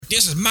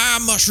This is my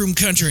mushroom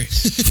country.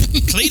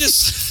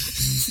 Cletus.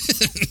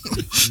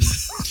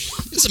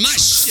 These are my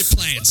shit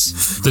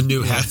plants. The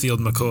new Hatfield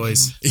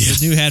McCoys.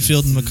 The new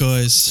Hatfield and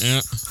McCoys. Yeah.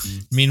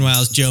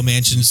 Meanwhile, Joe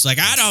Manchin's like,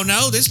 I don't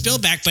know. This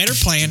Build Back Better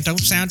plan don't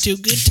sound too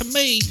good to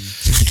me.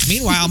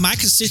 Meanwhile, my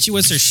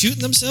constituents are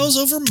shooting themselves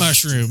over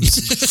mushrooms.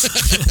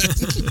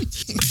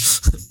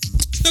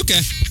 Okay,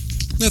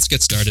 let's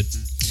get started.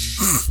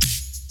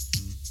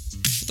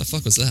 What the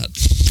fuck was that?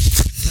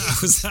 I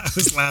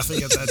was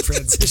laughing at that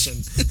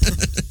transition.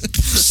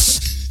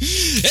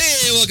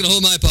 Hey, welcome to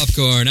Hold My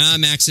Popcorn.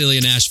 I'm Max Ely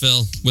in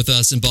Nashville. With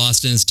us in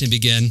Boston is Tim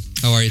Begin.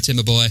 How are you, Tim,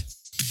 boy?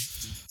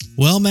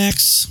 Well,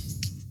 Max,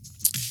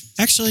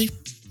 actually,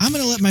 I'm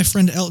going to let my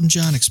friend Elton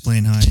John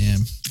explain how I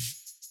am.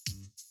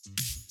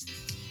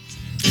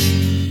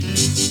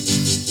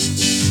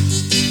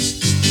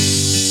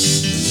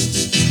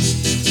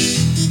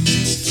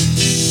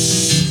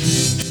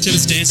 Tim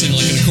is dancing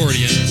like an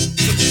accordion.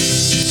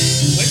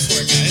 Wait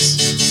for it, guys.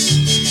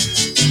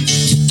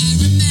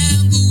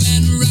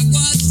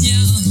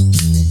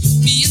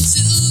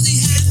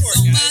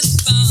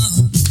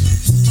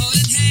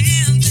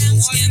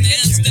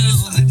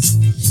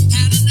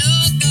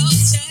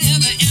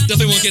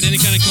 Definitely won't get any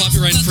kind of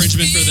copyright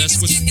infringement for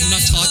this. We're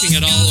not talking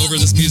at all over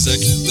this music.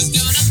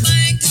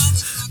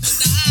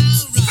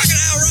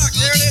 Crocodile Rock,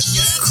 there it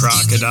is.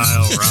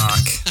 Crocodile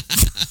Rock.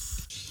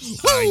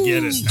 I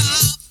get it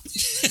now.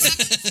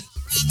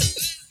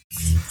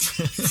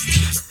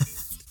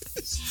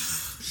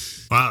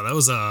 Wow, that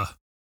was a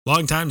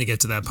long time to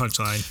get to that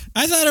punchline.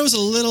 I thought it was a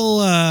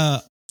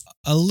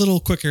little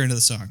quicker into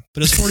the song,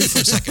 but it's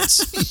 44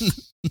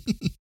 seconds.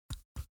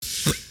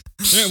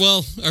 All right,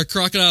 well, our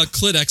crocodile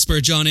clit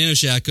expert, John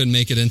Anoshak, couldn't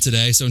make it in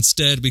today, so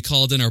instead we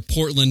called in our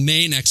Portland,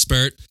 Maine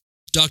expert,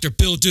 Dr.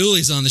 Bill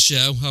Dooley's on the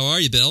show. How are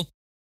you, Bill?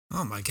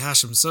 Oh my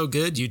gosh, I'm so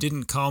good. You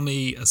didn't call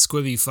me a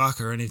squibby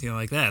fuck or anything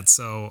like that,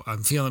 so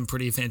I'm feeling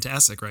pretty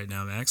fantastic right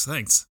now, Max.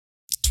 Thanks.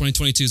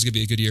 2022 is going to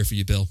be a good year for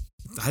you, Bill.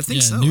 I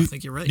think so. I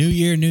think you're right. New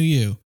year, new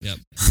you. Yep.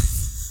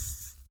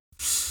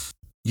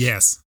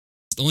 Yes.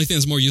 The only thing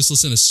that's more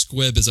useless than a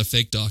squib is a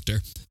fake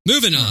doctor.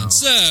 Moving on.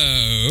 So,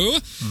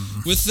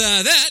 with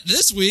that,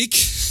 this week,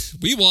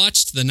 we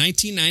watched the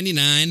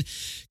 1999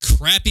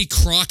 crappy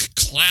croc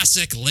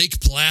classic Lake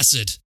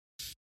Placid.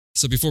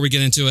 So before we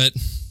get into it,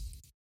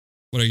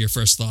 what are your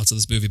first thoughts of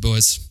this movie,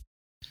 boys?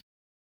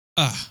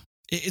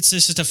 It's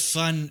just a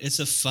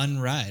fun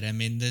ride. I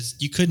mean,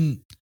 you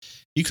couldn't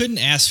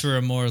ask for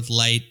a more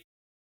light,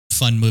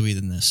 fun movie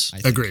than this. I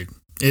think. Agreed.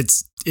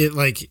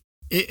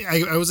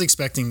 I was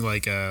expecting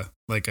like a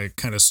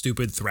kind of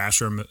stupid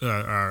thrasher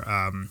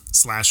or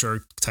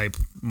slasher type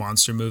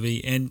monster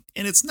movie, and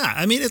it's not.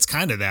 I mean, it's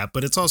kind of that,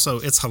 but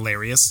it's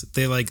hilarious.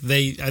 I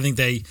think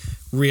they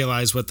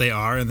realize what they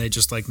are, and they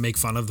just like make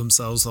fun of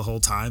themselves the whole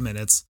time, and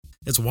it's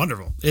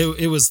wonderful.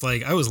 It was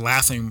like I was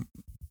laughing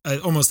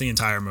almost the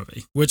entire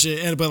movie, but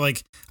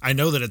like I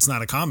know that it's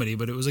not a comedy,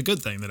 but it was a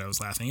good thing that I was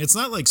laughing. It's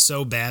not like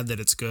so bad that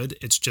it's good.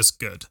 It's just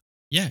good.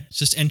 Yeah, it's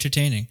just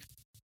entertaining.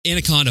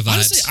 Anaconda vibes.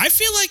 Honestly, I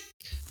feel like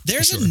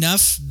there's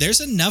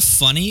enough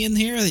funny in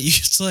here that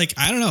it's like,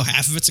 I don't know,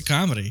 half of it's a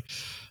comedy.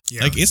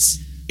 Yeah. Like it's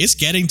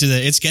getting to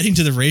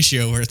the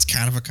ratio where it's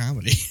kind of a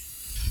comedy.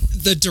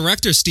 The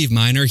director, Steve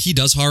Miner, he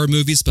does horror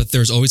movies, but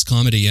there's always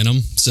comedy in them.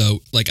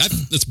 So, like,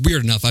 it's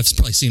weird enough. I've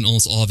probably seen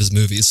almost all of his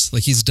movies.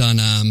 Like, he's done,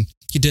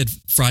 he did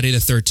Friday the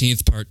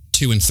 13th, part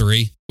 2 and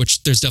 3,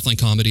 which there's definitely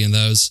comedy in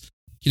those.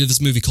 He did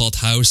this movie called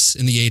House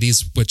in the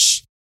 80s,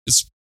 which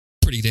is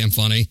pretty damn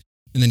funny.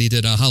 And then he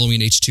did Halloween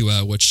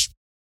H2O, which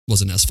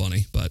wasn't as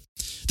funny. But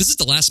this is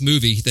the last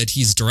movie that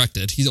he's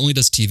directed. He only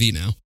does TV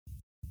now.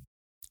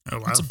 Oh,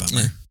 wow. That's a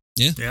bummer.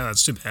 Yeah. Yeah,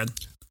 that's too bad.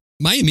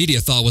 My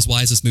immediate thought was,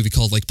 why is this movie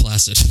called Lake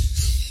Placid?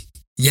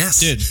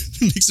 Yes. Dude.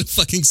 It makes no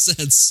fucking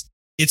sense.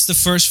 It's the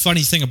first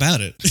funny thing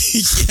about it.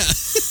 Yeah.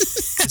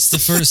 It's the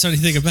first funny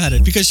thing about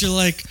it. Because you're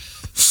like,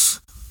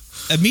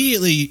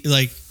 immediately,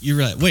 like,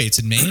 you're like, wait, it's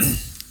in Maine?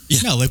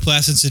 Yeah. No, Lake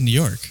Placid's in New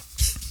York.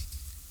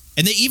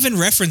 And they even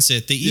reference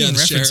it. They even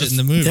reference it in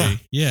the movie.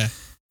 Yeah.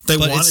 They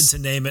wanted to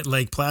name it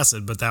Lake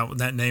Placid, but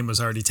that name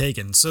was already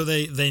taken. So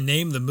they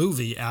named the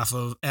movie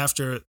after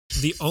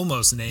the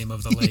almost name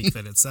of the lake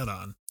that it's set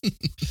on.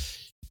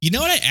 You know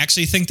what I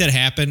actually think that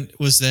happened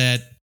was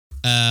that,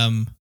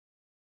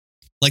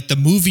 like the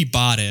movie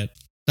bought it.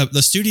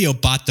 The studio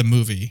bought the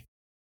movie,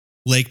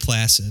 Lake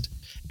Placid,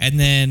 and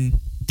then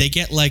they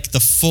get like the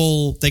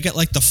full,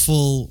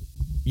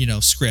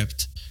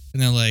 script,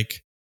 and they're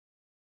like,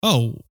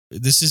 oh,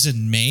 this is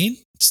in Maine?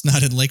 It's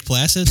not in Lake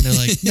Placid? And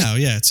they're like, no,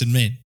 yeah, it's in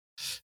Maine.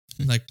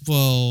 I'm like,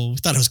 well, we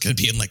thought it was going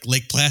to be in like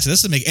Lake Placid. That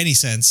doesn't make any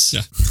sense.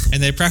 Yeah.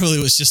 And they probably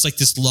was just like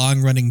this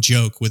long running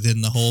joke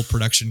within the whole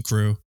production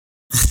crew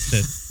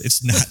that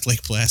it's not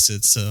Lake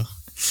Placid. So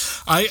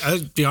I'll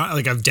be honest,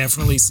 like I've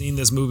definitely seen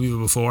this movie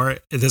before.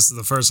 This is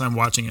the first time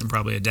watching it in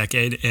probably a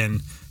decade.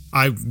 And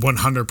I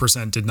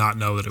 100% did not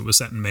know that it was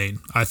set in Maine.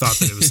 I thought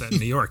that it was set in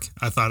New York.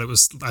 I thought it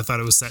was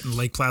set in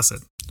Lake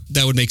Placid.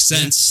 That would make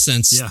sense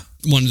since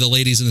one of the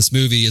ladies in this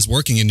movie is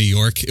working in New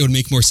York. It would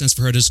make more sense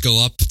for her to just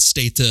go up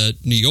state to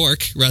New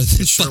York rather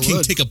than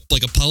fucking take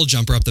a puddle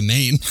jumper up to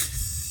Maine.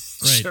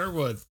 Right. Sure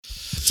would.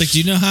 It's like, do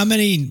you know how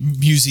many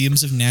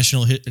museums of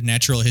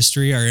natural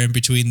history are in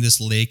between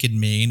this lake in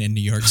Maine and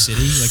New York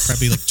City? Like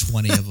probably like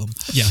 20 of them.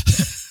 Yeah.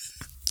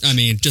 I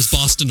mean, just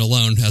Boston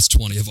alone has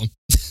 20 of them.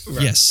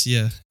 Right. Yes.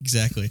 Yeah,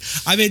 exactly.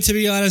 I mean, to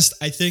be honest,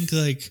 I think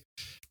like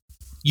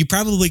you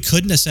probably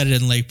couldn't have set it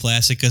in Lake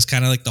Placid because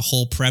kind of like the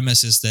whole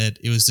premise is that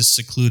it was this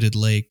secluded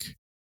lake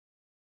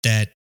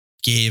that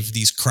gave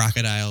these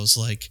crocodiles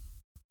like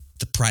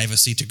the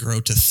privacy to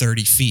grow to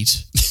 30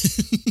 feet.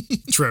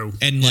 True.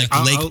 And like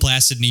Lake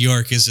Placid, New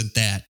York isn't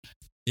that.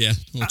 Yeah,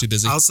 a little too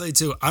busy. I'll say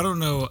too, I don't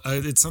know.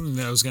 It's something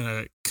that I was going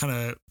to kind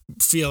of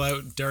feel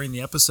out during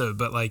the episode,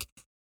 but like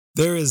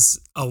there is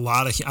a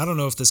lot of, I don't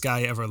know if this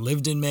guy ever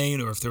lived in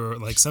Maine or if there were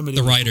like somebody.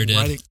 The writer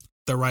did.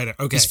 The writer.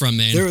 Okay. He's from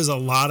Maine. There is a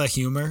lot of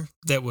humor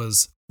that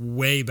was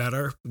way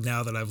better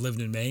now that I've lived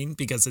in Maine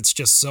because it's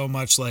just so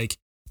much like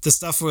the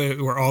stuff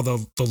where all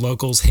the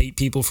locals hate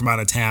people from out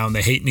of town.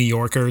 They hate New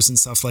Yorkers and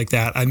stuff like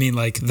that. I mean,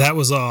 like that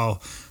was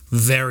all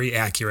very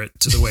accurate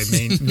to the way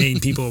Maine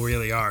people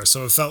really are.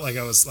 So it felt like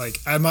I was like,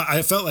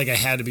 I felt like I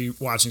had to be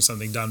watching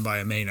something done by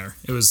a Mainer.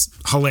 It was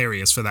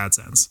hilarious for that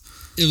sense.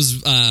 It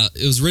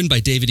was written by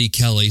David E.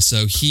 Kelly,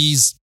 so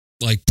he's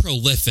like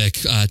prolific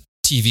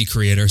TV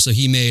creator. So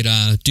he made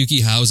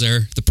Doogie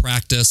Howser, The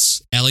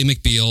Practice, Ally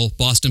McBeal,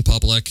 Boston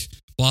Public,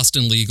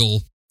 Boston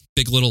Legal,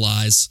 Big Little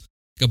Lies,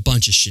 like a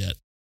bunch of shit.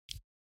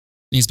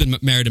 And he's been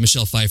married to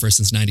Michelle Pfeiffer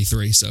since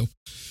 '93, so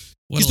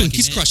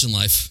he's crushing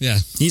life. Yeah,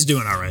 he's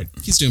doing all right.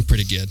 He's doing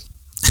pretty good.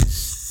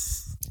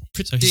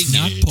 So he's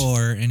not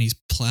poor, and he's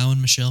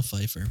plowing Michelle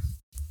Pfeiffer.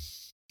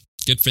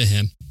 Good for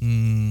him.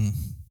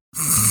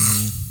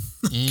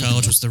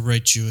 College was the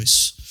right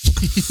choice.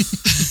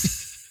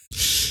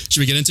 Should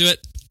we get into it?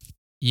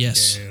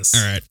 Yes.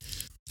 All right.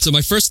 So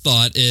my first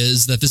thought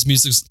is that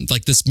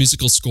this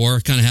musical score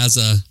kind of has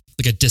a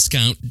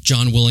discount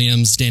John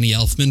Williams, Danny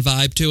Elfman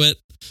vibe to it,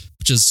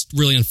 which is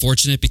really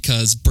unfortunate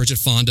because Bridget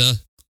Fonda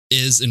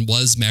is and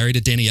was married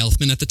to Danny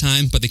Elfman at the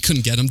time, but they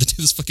couldn't get him to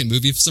do this fucking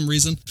movie for some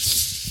reason.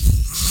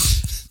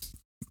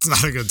 It's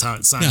not a good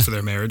sign for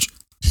their marriage.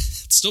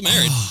 It's still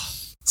married.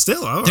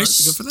 Still, all right. They're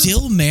Good for them.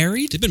 still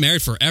married? They've been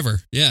married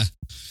forever. Yeah.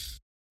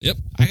 Yep.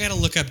 I gotta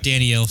look up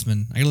Danny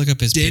Elfman. I gotta look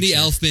up his Danny picture.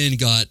 Elfman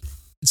got...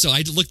 So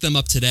I looked them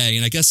up today,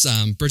 and I guess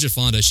Bridget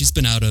Fonda, she's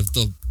been out of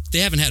the... They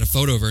haven't had a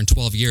photo of her in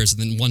 12 years,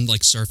 and then one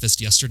like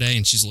surfaced yesterday,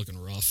 and she's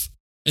looking rough.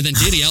 And then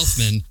Danny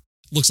Elfman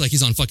looks like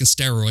he's on fucking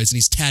steroids, and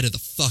he's tatted the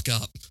fuck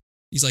up.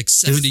 He's like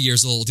 70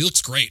 years old. He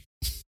looks great.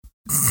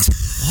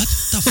 What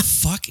the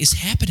fuck is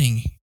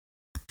happening?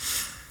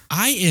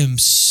 I am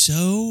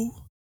so...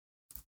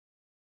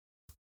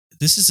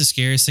 This is the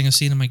scariest thing I've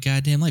seen in my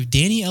goddamn life.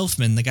 Danny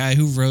Elfman, the guy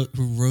who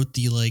wrote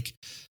the like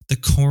the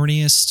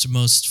corniest,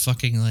 most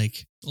fucking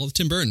like all the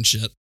Tim Burton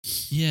shit.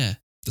 Yeah.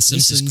 The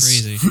Simpsons. This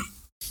is crazy.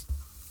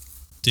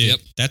 Dude, Yep.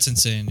 That's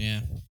insane,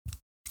 yeah.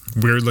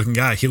 Weird looking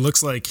guy. He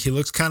looks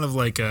kind of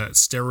like a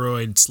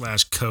steroid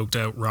 / coked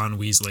out Ron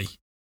Weasley.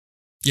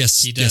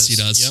 Yes, he does. Yes, he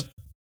does. Yep.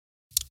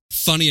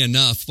 Funny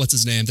enough, what's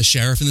his name? The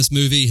sheriff in this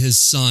movie, his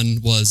son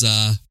was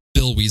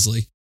Bill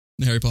Weasley in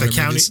the Harry Potter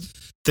movies.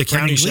 The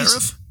county Brendan sheriff?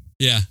 Gleeson.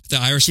 Yeah, the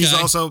Irish He's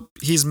guy.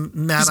 he's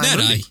Mad Eye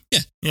Moody.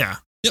 Yeah. Yeah.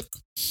 Yep.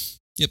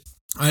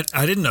 I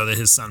didn't know that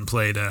his son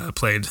played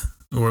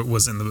or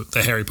was in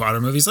the Harry Potter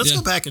movies. Let's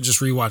go back and just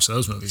rewatch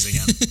those movies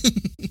again.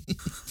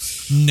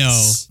 No.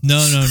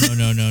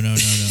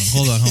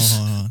 Hold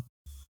on.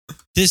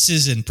 This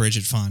isn't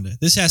Bridget Fonda.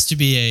 This has to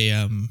be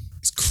a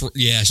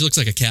yeah, she looks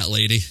like a cat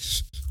lady.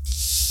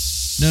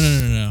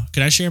 No.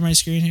 Can I share my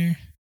screen here?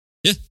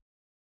 Yeah.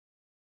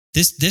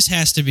 This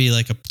has to be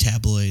like a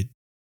tabloid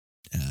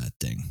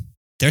thing.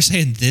 They're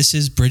saying this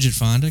is Bridget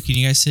Fonda. Can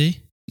you guys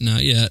see?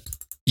 Not yet.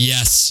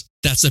 Yes,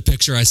 that's the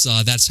picture I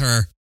saw. That's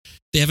her.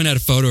 They haven't had a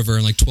photo of her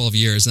in like 12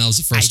 years, and that was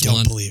the first one. I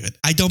don't believe it.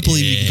 I don't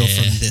believe you can go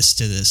from this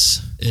to this.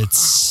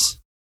 It's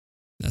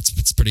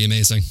pretty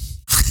amazing.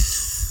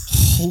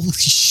 Holy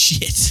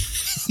shit.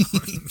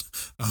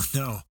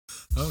 Oh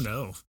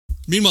no.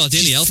 Meanwhile,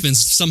 Danny Elfman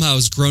somehow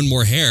has grown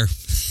more hair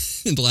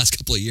in the last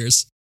couple of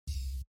years.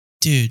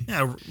 Dude.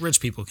 Yeah, rich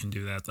people can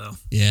do that though.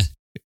 Yeah.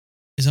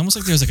 It's almost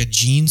like there's like a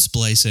gene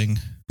splicing.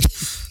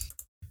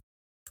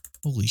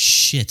 Holy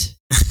shit.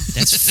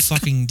 That's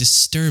fucking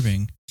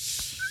disturbing.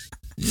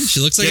 Yeah, she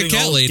looks like Getting a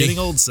cat lady. Getting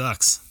old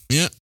sucks.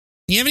 Yeah.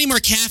 You have any more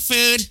cat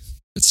food?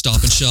 At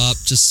Stop and Shop,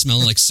 just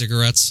smelling like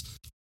cigarettes.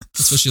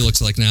 That's what she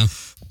looks like now.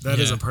 That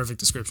is a perfect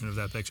description of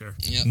that picture.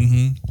 Yeah.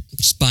 Mm-hmm.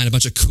 Just buying a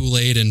bunch of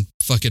Kool-Aid and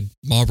fucking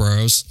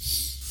Marlboros.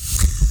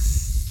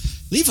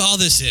 Leave all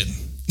this in.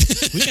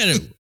 We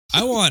gotta.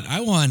 I want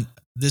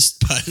this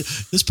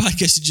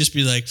podcast to just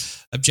be like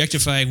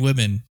objectifying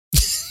women. ...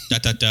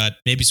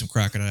 Maybe some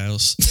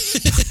crocodiles.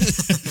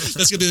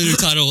 That's gonna be the new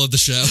title of the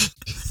show.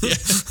 Yeah.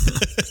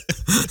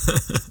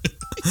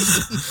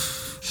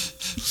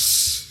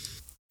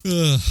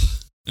 All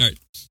right.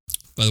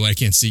 By the way, I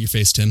can't see your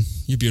face, Tim.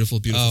 Your beautiful,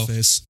 beautiful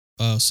face.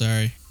 Oh,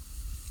 sorry.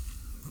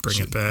 Bring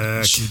it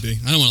back. Should be.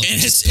 I don't want to.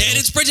 And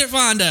it's Bridget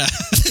Fonda.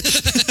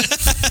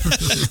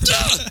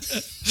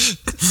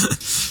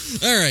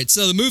 All right.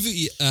 So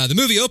the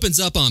movie opens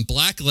up on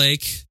Black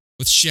Lake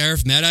with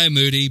Sheriff Mad-Eye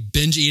Moody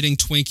binge eating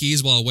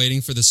Twinkies while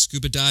waiting for the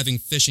scuba diving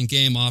fish and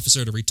game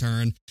officer to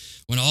return.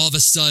 When all of a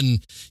sudden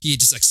he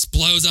just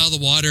explodes out of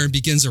the water and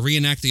begins to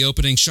reenact the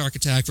opening shark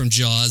attack from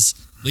Jaws,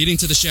 leading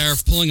to the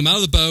sheriff pulling him out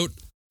of the boat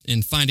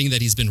and finding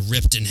that he's been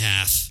ripped in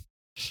half.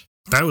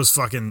 That was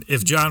fucking,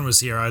 if John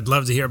was here, I'd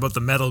love to hear about the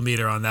metal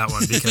meter on that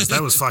one, because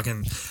that was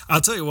fucking, I'll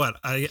tell you what,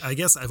 I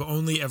guess I've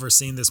only ever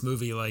seen this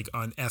movie like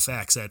on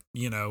FX at,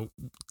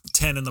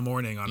 10 in the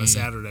morning on a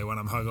Saturday when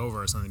I'm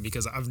hungover or something,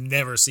 because I've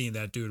never seen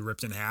that dude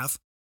ripped in half.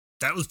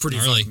 That was pretty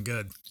gnarly. fucking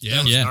good. Yeah.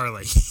 That was Yeah.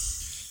 gnarly.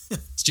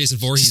 It's Jason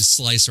Voorhees'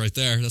 slice right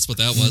there. That's what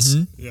that was.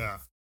 Mm-hmm. Yeah.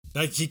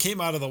 Like he came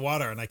out of the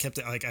water and I kept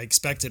it like I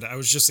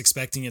was just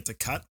expecting it to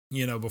cut,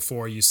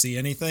 before you see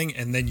anything,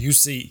 and then you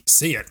see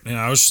it. And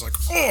I was just like,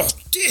 oh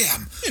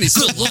damn. And he's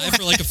still alive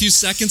for like a few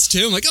seconds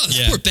too. I'm like, oh,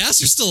 this poor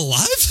bastard's still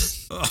alive?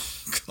 Oh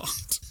god.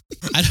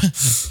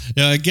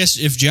 I guess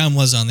if John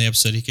was on the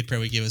episode, he could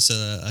probably give us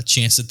a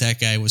chance that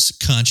guy was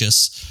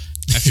conscious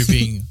after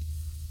being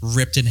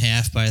ripped in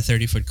half by a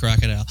 30-foot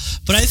crocodile.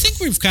 But I think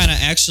we've kind of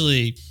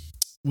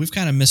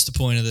missed the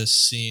point of this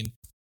scene,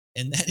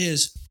 and that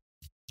is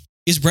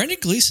Brendan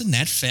Gleeson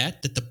that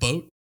fat that the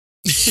boat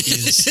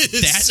is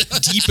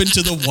that deep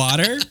into the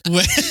water?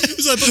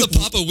 It's like the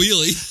Papa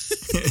Wheelie.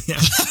 Yeah.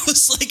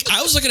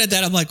 I was looking at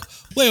that. I'm like,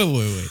 wait.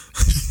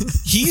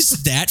 He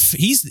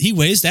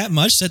weighs that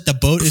much that the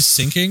boat is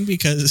sinking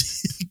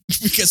because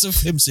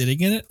of him sitting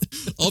in it.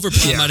 Oliver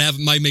Platt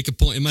might make a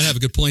point. It might have a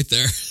good point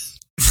there.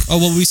 Oh,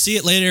 well, we see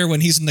it later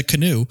when he's in the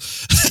canoe.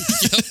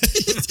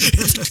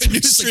 The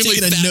canoe's Extremely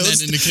taking a fat nose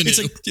man in the canoe. It's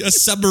like a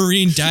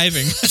submarine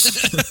diving.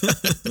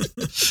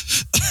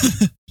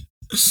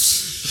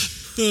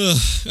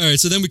 All right,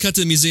 so then we cut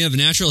to the Museum of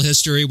Natural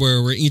History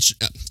where we're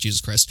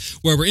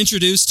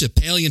introduced to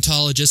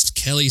paleontologist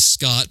Kelly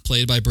Scott,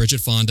 played by Bridget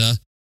Fonda,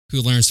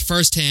 who learns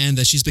firsthand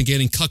that she's been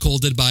getting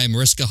cuckolded by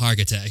Mariska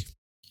Hargitay.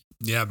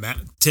 Yeah, Matt.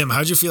 Tim,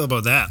 how'd you feel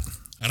about that?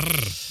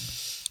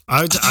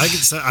 I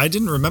could say I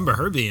didn't remember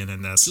her being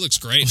in this. She looks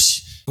great.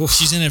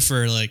 She's in it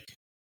for like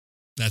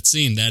That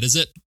scene, that is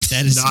it.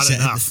 that is Not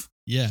enough.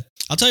 Yeah,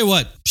 I'll tell you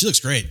what, she looks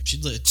great.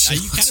 You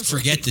kind of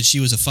forget that she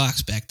was a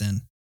fox back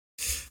then.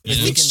 I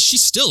think she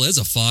still is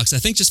a fox. I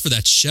think just for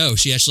that show,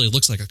 she actually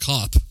looks like a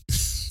cop.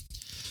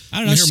 I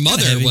don't know.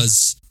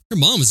 Her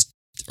mom is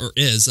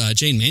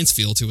Jane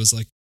Mansfield, who was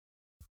like,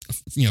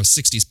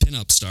 60s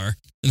pinup star,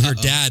 and her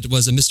dad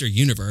was a Mr.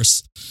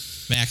 Universe.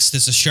 Max,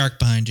 there's a shark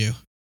behind you.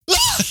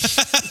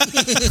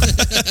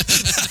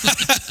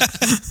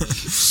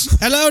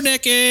 Hello,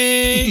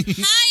 Nikki.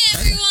 Hi,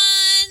 everyone.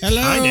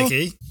 Hello, Hi,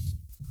 Nikki.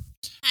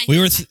 Hi. We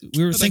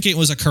were thinking it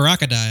was a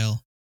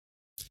crocodile.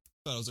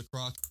 Thought it was a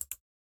croc.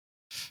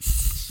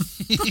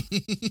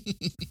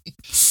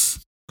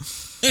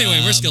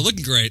 Anyway, Mariska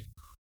looking great.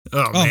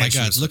 Oh my she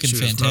God, was- looking she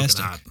was smoking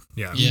fantastic. hot.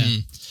 Yeah. Yeah.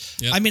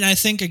 Yep. I mean, I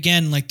think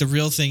again, like the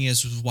real thing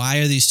is, why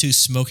are these two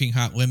smoking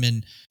hot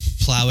women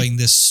plowing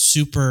this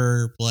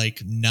super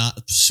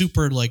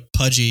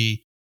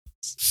pudgy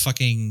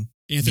fucking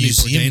Anthony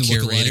museum Bourdain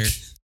curator?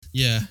 lookalike.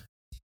 Yeah.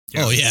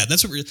 Yeah. Oh yeah,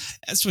 that's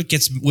what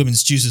gets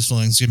women's juices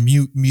flowing.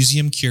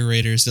 Museum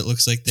curators that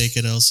looks like they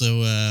could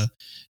also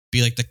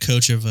be like the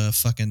coach of a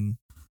fucking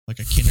like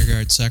a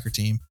kindergarten soccer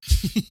team.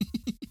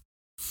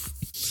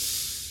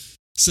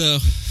 So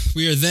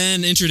we are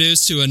then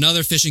introduced to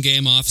another fish and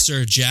game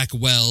officer, Jack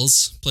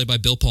Wells, played by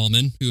Bill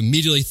Pullman, who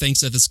immediately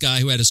thinks of this guy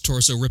who had his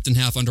torso ripped in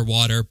half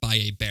underwater by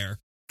a bear.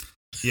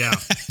 Yeah.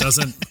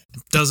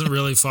 Doesn't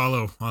really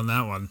follow on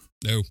that one.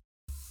 No.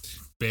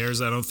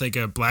 Bears, I don't think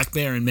a black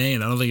bear in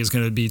Maine, I don't think it's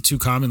going to be too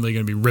commonly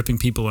going to be ripping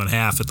people in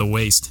half at the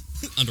waist.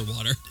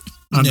 Underwater.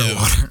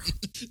 Underwater.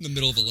 In the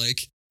middle of a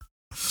lake.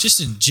 Like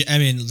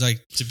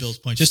to Bill's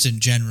point, just in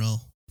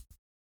general,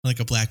 I don't think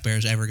a black bear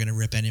is ever going to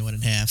rip anyone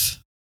in half.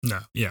 No,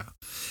 yeah.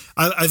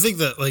 I think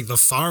that like the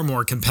far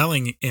more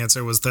compelling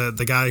answer was the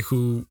guy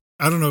who,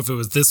 I don't know if it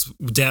was this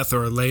death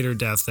or a later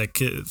death that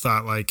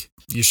thought like,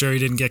 you sure he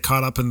didn't get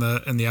caught up in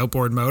the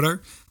outboard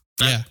motor?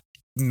 Yeah.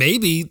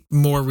 Maybe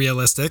more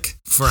realistic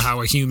for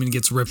how a human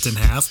gets ripped in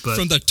half, but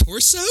From the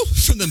torso?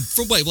 From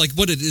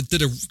what did it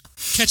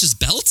catch his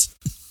belt?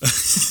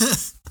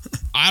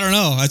 I don't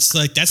know. It's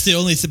like that's the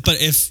only thing. But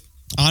if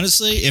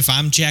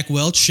I'm Jack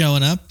Welch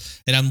showing up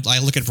and I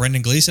look at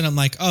Brendan Gleeson, I'm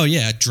like, oh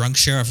yeah, a drunk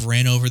sheriff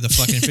ran over the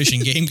fucking fishing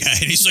game guy,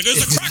 and he's like,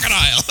 it's a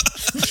crocodile.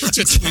 It's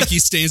got Twinkie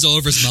stains all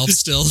over his mouth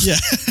still. Yeah,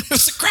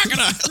 it's a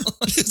crocodile.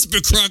 It's a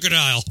big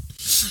crocodile.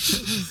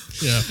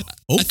 Yeah.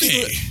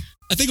 Okay.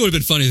 I think it would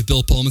have been funny if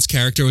Bill Pullman's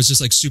character was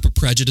just like super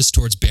prejudiced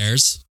towards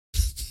bears.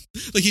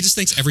 Like he just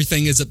thinks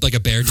everything is like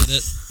a bear did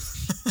it.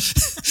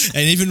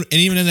 And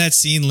even in that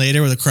scene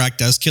later where the croc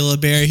does kill a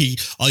bear,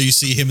 all you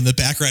see him in the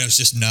background is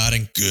just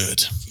nodding.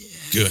 Good.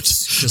 good.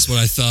 Just what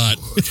I thought.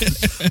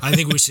 I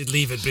think we should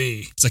leave it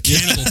be. It's a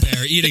cannibal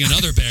bear eating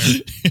another bear.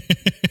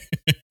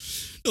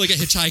 Like a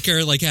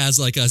hitchhiker, like has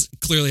like a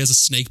clearly has a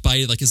snake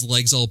bite, like his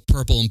legs all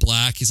purple and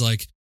black. He's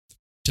like,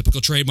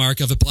 typical trademark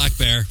of a black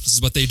bear. This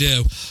is what they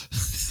do.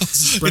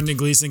 Brendan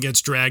Gleeson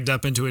gets dragged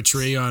up into a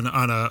tree on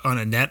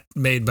a net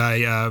made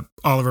by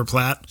Oliver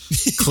Platt.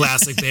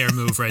 Classic bear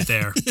move right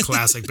there.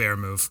 Classic bear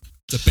move.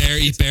 It's a bear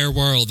eat bear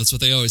world. That's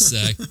what they always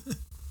say.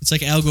 It's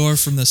like Al Gore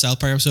from the South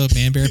Park episode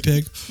Man Bear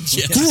Pig.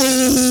 Yeah.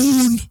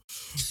 Grown.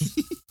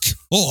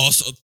 Oh,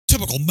 it's a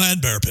typical Man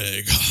Bear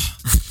Pig.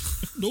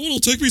 No one will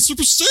take me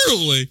super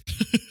seriously.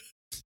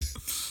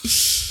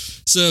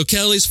 So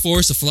Kelly's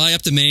forced to fly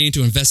up to Maine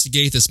to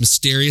investigate this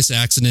mysterious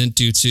accident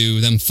due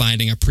to them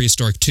finding a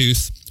prehistoric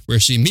tooth, where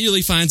she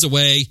immediately finds a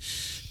way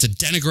to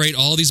denigrate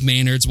all these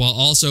Maynards while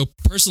also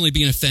personally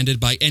being offended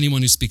by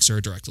anyone who speaks to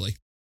her directly.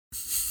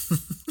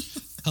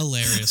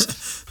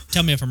 Hilarious.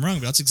 Tell me if I'm wrong,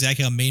 but that's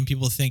exactly how Maine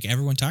people think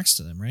everyone talks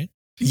to them, right?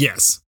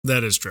 Yes,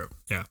 that is true.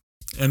 Yeah.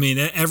 I mean,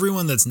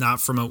 everyone that's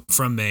not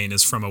from Maine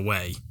is from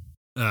away.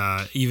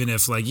 Even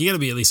if like you got to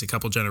be at least a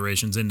couple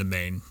generations into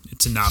Maine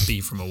to not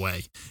be from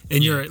away,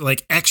 and you're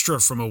like extra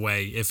from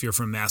away if you're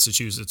from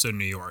Massachusetts or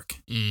New York.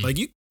 Like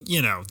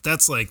you know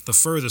that's like the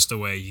furthest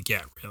away you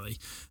get really.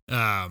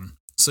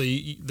 So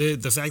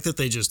the fact that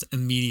they just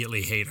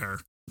immediately hate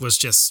her was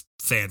just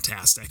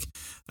fantastic.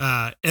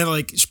 And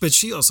like, but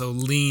she also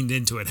leaned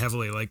into it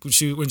heavily. Like when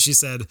she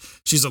said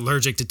she's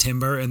allergic to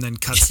timber, and then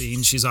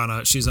cutscene she's on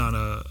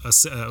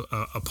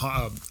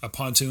a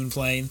pontoon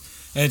plane.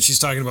 And she's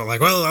talking about like,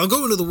 well, I'll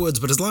go into the woods,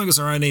 but as long as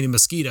there aren't any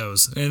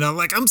mosquitoes. And I'm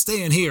like, I'm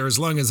staying here as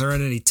long as there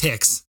aren't any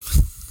ticks.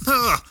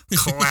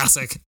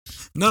 Classic.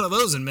 None of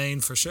those in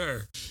Maine for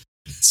sure.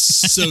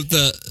 So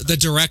the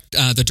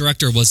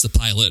director was the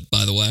pilot,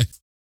 by the way.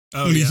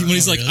 Oh, when yeah.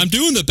 he's like, really? I'm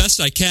doing the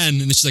best I can, and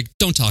then she's like,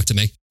 don't talk to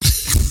me.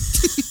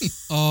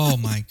 Oh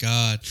my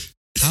God.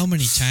 How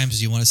many times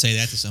do you want to say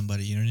that to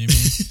somebody? You know what I mean?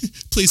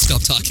 Please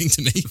stop talking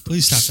to me.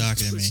 Please stop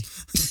talking to me.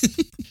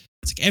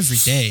 It's like every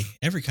day,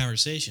 every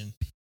conversation.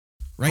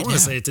 I Right want now.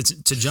 to say it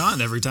to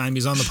John every time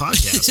he's on the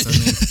podcast. I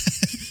mean,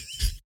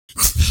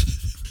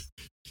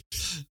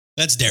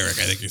 That's Derek,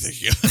 I think you're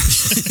thinking of.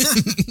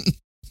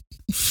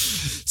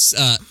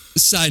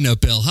 Side note,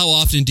 Bill, how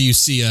often do you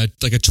see a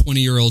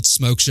 20-year-old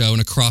smoke show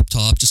in a crop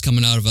top just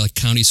coming out of a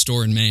county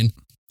store in Maine?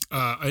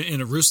 in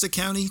Aroostook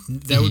County,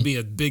 that would be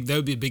a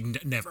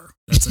big never.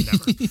 That's a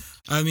never.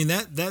 I mean,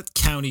 that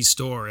county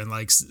store in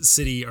like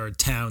city or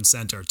town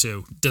center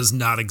too does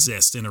not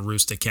exist in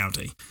Aroostook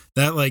County.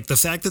 That like the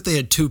fact that they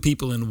had 2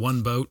 people in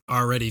one boat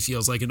already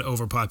feels like an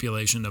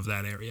overpopulation of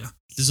that area.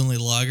 There's only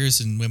loggers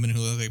and women who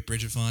look like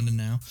Bridget Fonda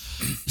now.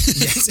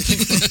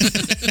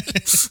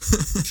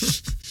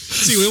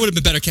 See, it would have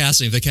been better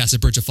casting if they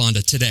casted Bridget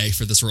Fonda today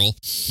for this role.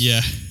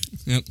 Yeah.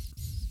 Yep.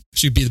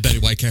 She'd be the Betty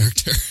White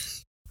character.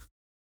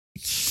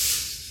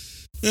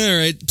 All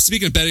right.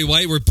 Speaking of Betty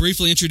White, we're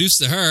briefly introduced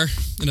to her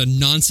in a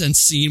nonsense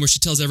scene where she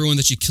tells everyone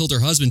that she killed her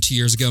husband 2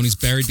 years ago and he's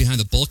buried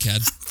behind the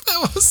bulkhead.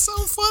 That was so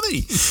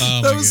funny.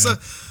 Oh That my was God.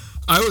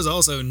 I was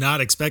also not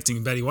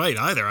expecting Betty White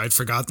either. I'd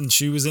forgotten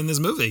she was in this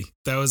movie.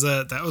 That was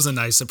a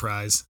nice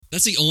surprise.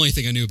 That's the only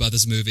thing I knew about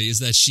this movie is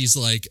that she's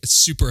like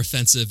super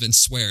offensive and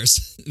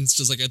swears. It's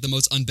just like the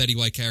most un-Betty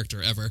White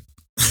character ever.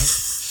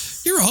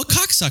 You're all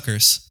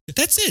cocksuckers.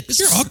 That's it.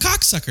 You're all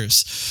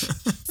cocksuckers.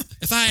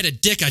 If I had a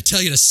dick, I'd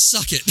tell you to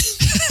suck it.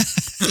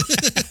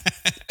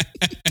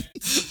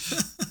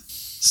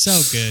 So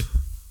good.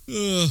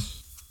 Ugh.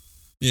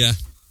 Yeah.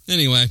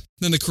 Anyway,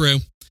 then the crew.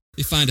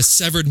 They find a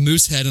severed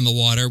moose head in the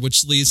water,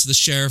 which leads to the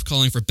sheriff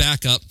calling for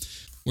backup,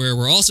 where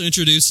we're also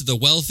introduced to the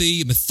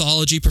wealthy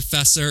mythology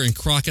professor and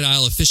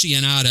crocodile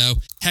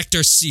aficionado,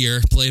 Hector Sear,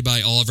 played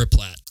by Oliver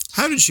Platt.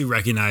 How did she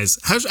recognize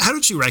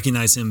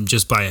him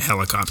just by a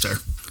helicopter?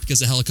 Because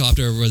the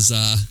helicopter was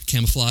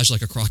camouflaged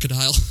like a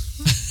crocodile.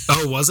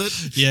 Oh, was it?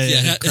 Yeah,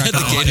 Yeah, it had the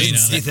Oh, I gator. didn't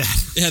see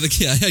that.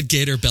 It had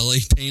gator belly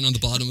paint on the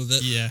bottom of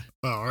it. Yeah.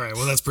 Oh, all right.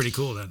 Well, that's pretty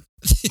cool then.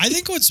 I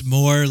think what's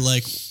more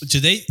like,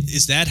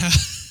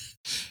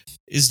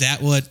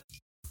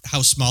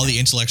 how small the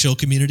intellectual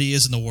community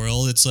is in the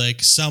world? It's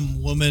like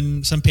some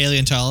woman, some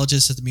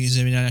paleontologist at the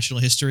Museum of Natural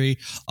History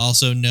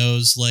also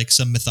knows like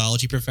some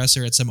mythology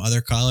professor at some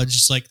other college.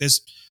 It's like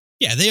this.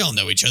 Yeah, they all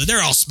know each other.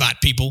 They're all smart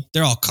people.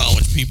 They're all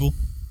college people.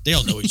 They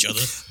all know each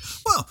other.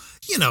 Well,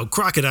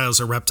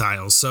 crocodiles are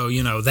reptiles, so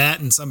that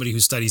and somebody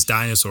who studies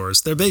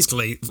dinosaurs, they're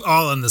basically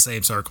all in the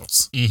same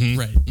circles. Mm-hmm.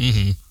 Right.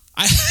 Mm-hmm.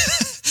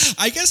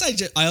 I guess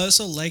I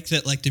also like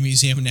that like the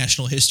Museum of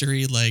Natural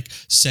History like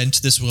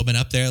sent this woman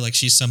up there like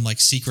she's some like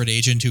secret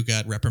agent who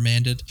got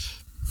reprimanded.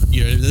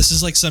 This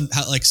is like some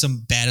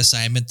bad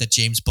assignment that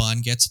James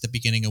Bond gets at the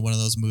beginning of one of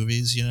those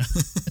movies.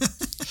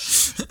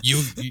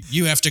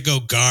 You have to go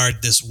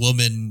guard this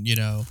woman.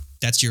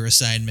 That's your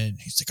assignment.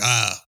 He's like,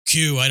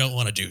 Q, I don't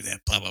want to do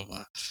that. Blah blah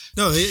blah.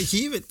 No,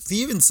 he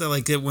even said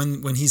like that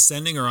when he's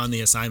sending her on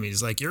the assignment,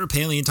 he's like, "You're a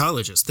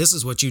paleontologist. This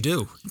is what you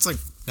do." It's like,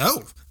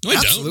 no, I don't.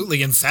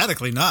 absolutely,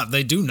 emphatically not.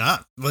 They do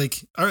not.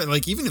 Like, all right,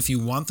 like even if you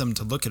want them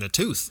to look at a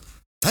tooth,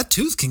 that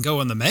tooth can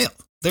go in the mail.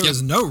 There Yep.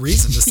 is no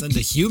reason to send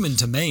a human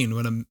to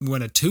Maine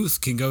when a tooth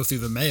can go through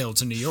the mail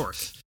to New York.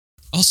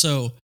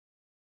 Also,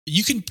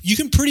 you can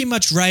pretty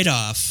much write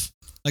off,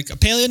 like, a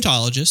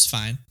paleontologist,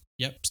 fine.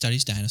 Yep,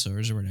 studies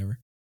dinosaurs or whatever.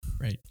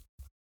 Right.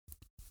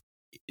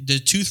 The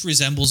tooth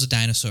resembles a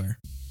dinosaur.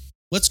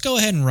 Let's go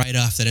ahead and write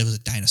off that it was a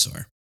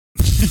dinosaur.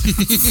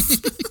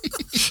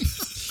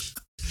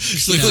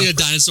 Clearly, a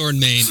dinosaur in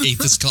Maine ate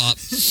this cop.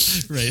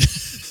 Right.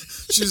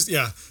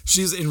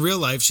 She's in real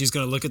life. She's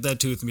gonna look at that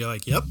tooth and be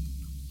like, "Yep,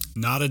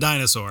 not a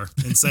dinosaur,"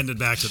 and send it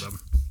back to them.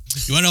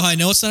 You want to know how I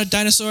know it's not a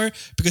dinosaur?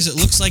 Because it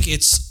looks like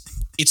it's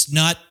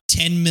not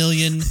 10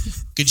 million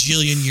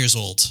gajillion years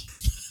old.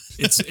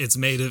 It's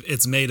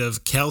made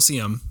of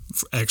calcium,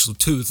 actual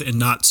tooth, and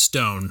not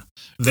stone.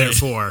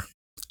 Therefore,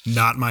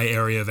 not my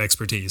area of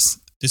expertise.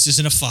 This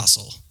isn't a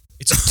fossil.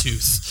 It's a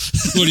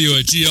tooth. What are you,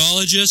 a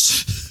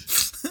geologist?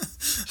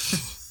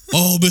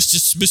 Oh, Mr.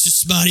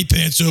 Smarty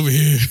Pants over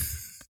here.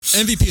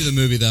 MVP of the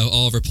movie, though,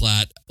 Oliver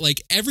Platt.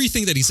 Like,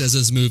 everything that he says in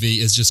this movie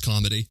is just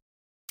comedy.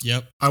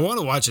 Yep. I want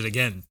to watch it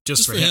again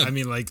just for him. him. I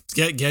mean, like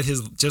get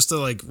his just to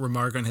like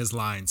remark on his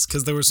lines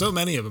because there were so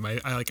many of them.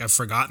 I've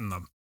forgotten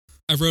them.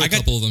 I wrote a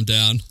couple of them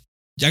down.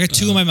 I got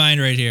two in my mind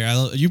right here.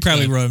 You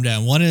probably wrote them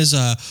down. One is,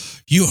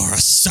 you are a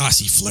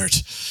saucy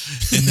flirt.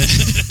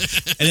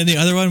 And then the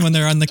other one, when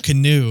they're on the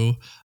canoe,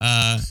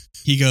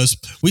 he goes,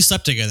 we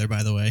slept together,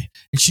 by the way.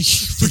 And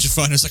Bridget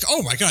Fonda's like,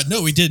 oh my God,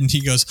 no, we didn't.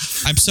 He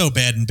goes, I'm so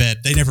bad in bed.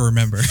 They never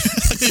remember.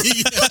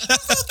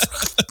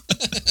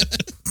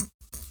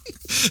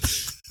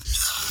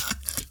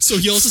 So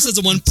he also says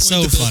at one point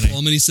So to Bill funny.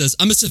 Pullman, he says,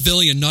 I'm a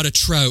civilian, not a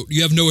trout.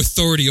 You have no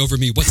authority over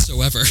me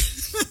whatsoever.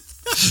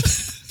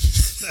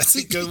 That's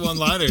a good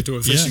one-liner to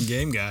a fish and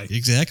game guy.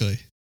 Exactly.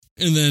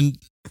 And then,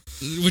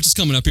 which is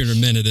coming up here in a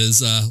minute,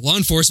 is law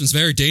enforcement's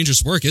very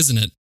dangerous work, isn't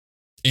it?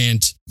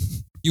 And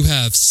you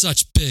have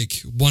such big,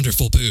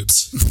 wonderful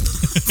boobs.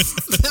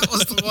 That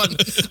was the one.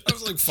 I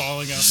was like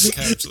falling off the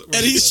couch.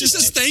 And he just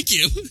says, thank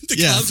you. The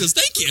Yeah. cop says,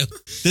 thank you.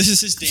 This is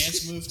his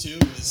dance move, too.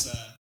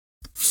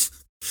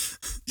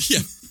 Yeah.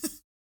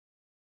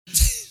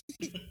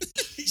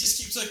 He just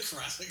keeps like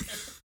crossing her.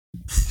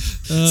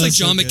 It's like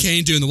John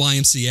McCain doing the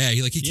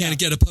YMCA. Like, he can't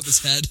get above his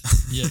head.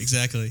 Yeah,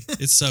 exactly.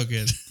 It's so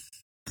good.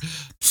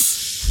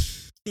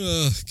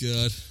 Oh,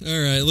 God.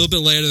 All right. A little bit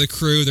later, the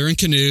crew, they're in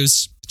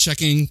canoes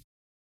checking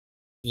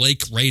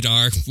lake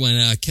radar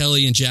when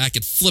Kelly and Jack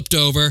get flipped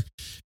over.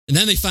 And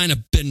then they find a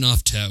bitten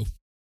off toe.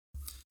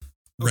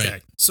 Okay,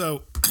 Right.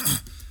 so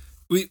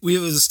we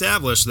have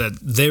established that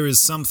there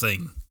is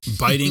something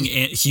biting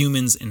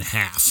humans in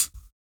half,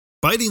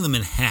 biting them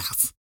in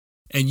half,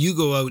 and you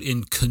go out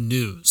in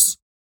canoes.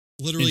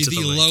 Literally Into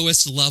the the lake.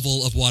 lowest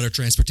level of water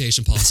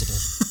transportation possible.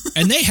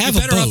 And they have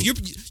You're a better boat.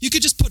 off. You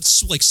could just put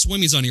like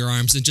swimmies on your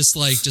arms and just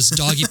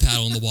doggy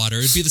paddle in the water.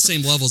 It'd be the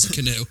same level as a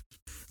canoe.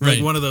 Right.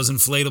 Like one of those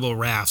inflatable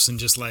rafts and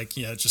just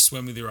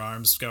swim with your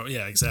arms. Go,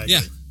 yeah, exactly.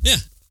 Yeah.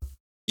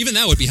 Even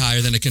that would be higher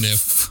than a canoe.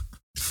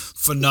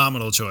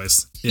 Phenomenal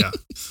choice. Yeah.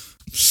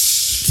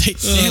 They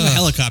have a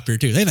helicopter,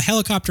 too. They have a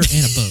helicopter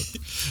and a boat.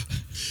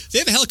 They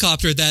have a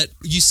helicopter that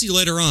you see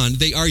later on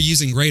they are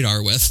using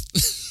radar with.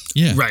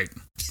 Yeah. Right.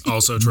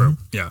 Also true.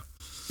 Yeah.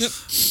 Yep.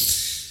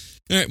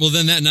 All right. Well,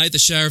 then that night, the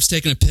sheriff's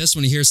taking a piss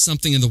when he hears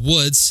something in the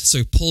woods. So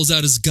he pulls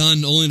out his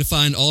gun, only to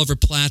find Oliver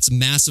Platt's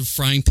massive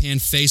frying pan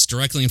face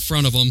directly in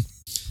front of him.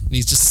 And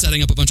he's just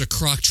setting up a bunch of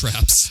croc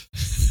traps.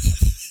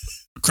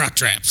 Croc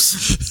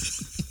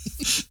traps.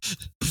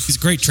 He's a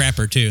great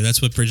trapper, too.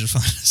 That's what Bridget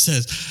Fonda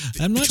says.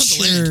 I'm not Come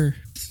to sure.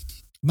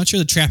 I'm not sure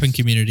the trapping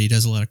community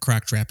does a lot of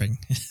croc trapping.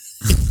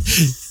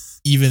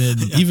 even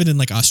in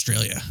like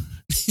Australia.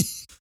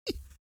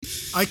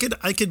 I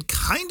could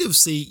kind of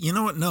see, you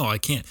know what? No, I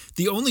can't.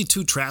 The only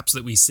two traps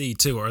that we see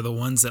too are the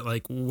ones that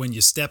like when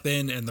you step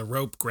in and the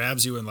rope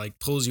grabs you and like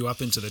pulls you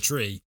up into the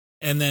tree,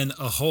 and then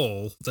a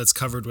hole that's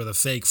covered with a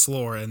fake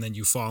floor, and then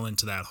you fall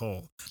into that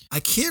hole. I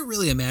can't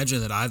really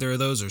imagine that either of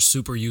those are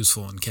super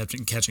useful in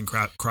catching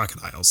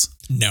crocodiles.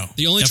 No.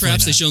 The only definitely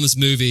traps they not. show in this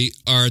movie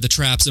are the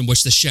traps in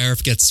which the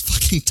sheriff gets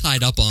fucking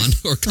tied up on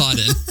or caught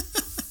in.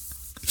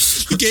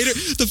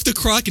 The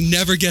croc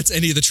never gets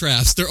any of the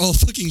traps. They're all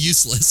fucking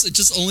useless. It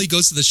just only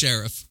goes to the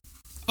sheriff.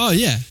 Oh,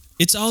 yeah.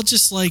 It's all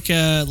just like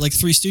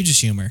Three Stooges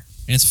humor.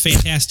 And it's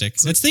fantastic.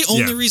 That's the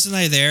only reason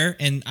they're there,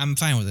 and I'm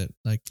fine with it.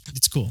 Like,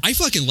 it's cool. I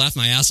fucking laughed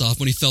my ass off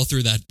when he fell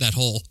through that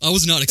hole. I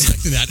was not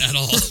expecting that at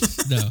all.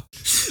 No.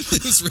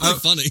 It was really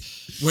funny.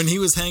 When he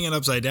was hanging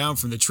upside down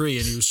from the tree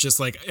and he was just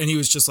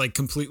like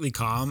completely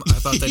calm, I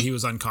thought that he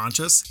was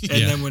unconscious.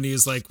 And then when he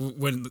was like,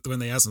 when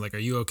they asked him like, "Are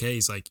you okay?"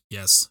 He's like,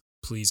 "Yes,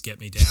 please get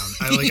me down."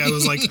 I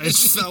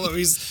just felt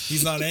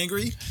he's not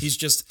angry. He's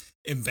just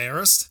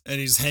embarrassed and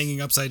he's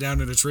hanging upside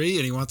down in a tree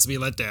and he wants to be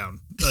let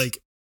down. Like,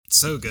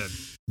 so good.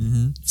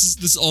 Mm-hmm. This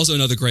is also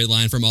another great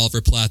line from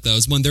Oliver Platt, though,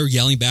 is when they're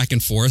yelling back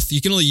and forth.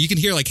 You can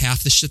hear like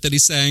half the shit that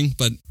he's saying,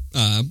 but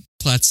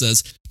Platt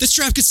says, "This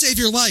trap could save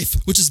your life,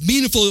 which is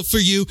meaningful for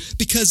you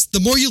because the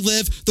more you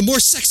live, the more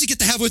sex you get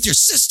to have with your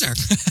sister."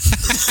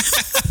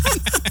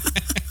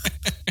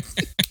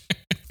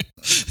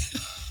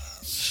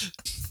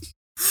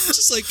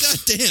 Just like, God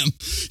damn,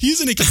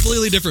 he's in a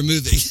completely different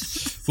movie.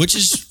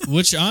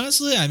 Which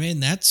honestly, I mean,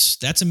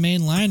 that's a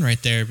main line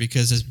right there,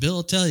 because as Bill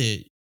will tell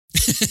you,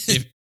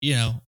 if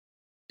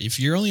if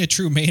you're only a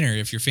true Mainer,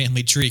 if your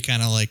family tree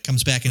kind of like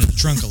comes back into the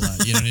trunk a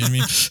lot, you know what I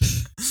mean?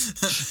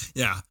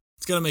 Yeah,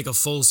 it's got to make a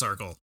full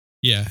circle.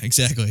 Yeah,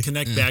 exactly.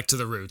 Connect back to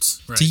the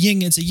roots. Right.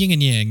 It's a yin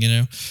and yang, you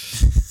know?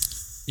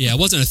 Yeah, it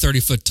wasn't a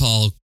 30-foot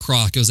tall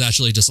croc. It was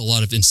actually just a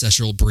lot of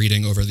ancestral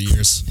breeding over the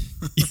years.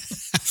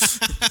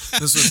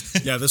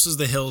 This was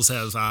the Hills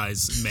Have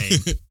Eyes Maine.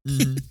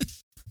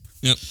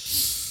 Yep.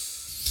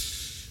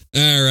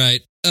 All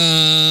right.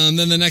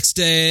 Then the next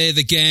day,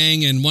 the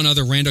gang and one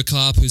other rando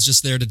cop who's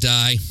just there to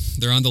die.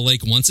 They're on the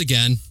lake once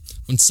again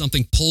when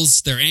something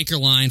pulls their anchor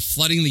line,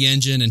 flooding the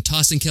engine and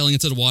tossing Kelly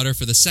into the water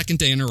for the second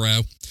day in a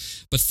row.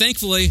 But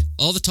thankfully,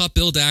 all the top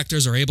billed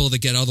actors are able to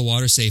get out of the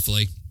water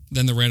safely.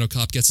 Then the rando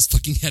cop gets his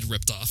fucking head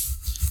ripped off.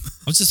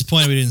 I was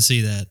disappointed we didn't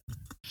see that.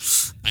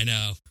 I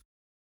know.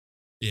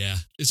 Yeah,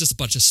 it's just a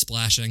bunch of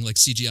splashing, like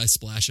CGI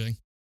splashing.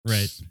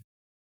 Right.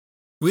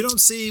 We don't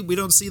see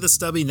the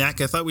stubby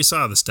neck. I thought we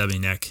saw the stubby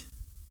neck.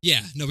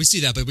 Yeah, no, we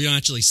see that, but we don't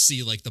actually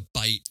see like the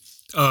bite.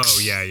 Oh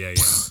yeah.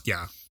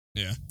 Yeah.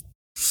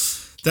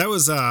 That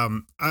was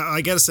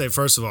I gotta say,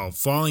 first of all,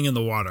 falling in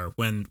the water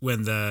when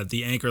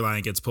the anchor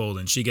line gets pulled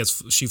and she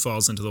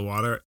falls into the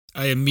water.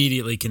 I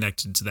immediately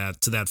connected to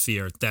that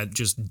fear, that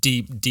just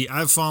deep.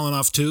 I've fallen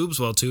off tubes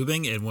while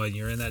tubing, and when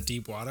you're in that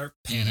deep water,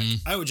 panic.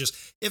 Mm-hmm. I would just,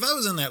 if I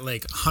was in that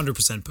lake,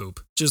 100% poop.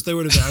 Just I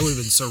would have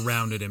been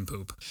surrounded in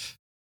poop.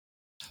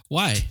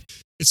 Why?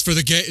 It's for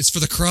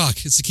the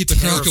croc. It's to keep the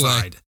croc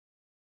away.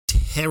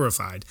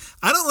 Terrified.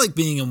 I don't like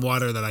being in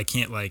water that I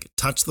can't like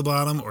touch the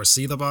bottom or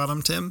see the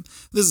bottom, Tim.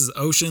 This is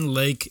ocean,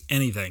 lake,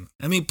 anything.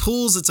 I mean,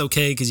 pools, it's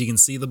okay because you can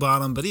see the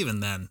bottom, but even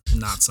then,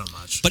 not so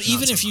much. But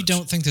even if you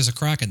don't think there's a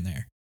croc in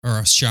there or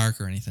a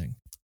shark or anything.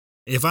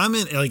 If I'm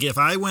in, like, if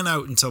I went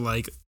out into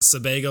like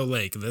Sebago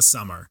Lake this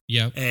summer,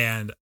 yep,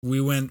 and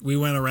we went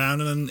around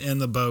in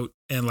the boat,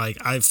 and like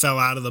I fell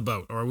out of the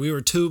boat, or we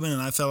were tubing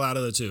and I fell out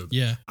of the tube,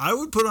 yeah, I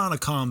would put on a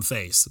calm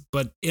face,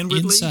 but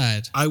inwardly,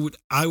 inside, I would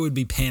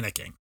be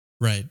panicking,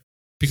 right?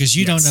 Because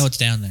you don't know what's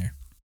down there.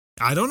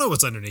 I don't know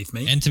what's underneath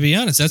me. And to be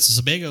honest, that's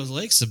Sebago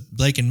Lake's a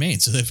lake in Maine,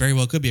 so there very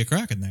well could be a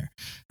croc in there.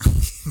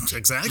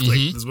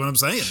 Exactly, That's what I'm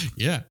saying.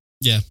 Yeah.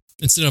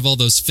 Instead of all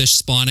those fish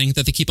spawning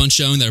that they keep on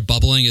showing that are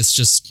bubbling, it's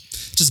just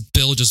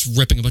Bill just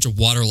ripping a bunch of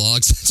water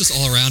logs just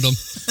all around him.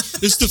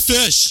 It's the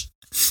fish.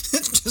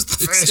 It's just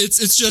the fish.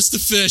 It's just the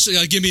fish.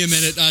 Give me a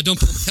minute. Don't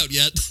pull me out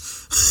yet.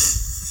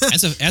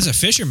 As a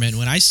fisherman,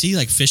 when I see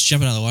like fish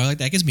jumping out of the water like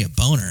that, it gives me a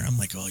boner. I'm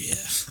like, oh yeah,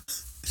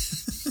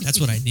 that's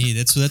what I need.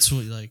 That's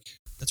where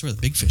the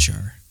big fish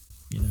are.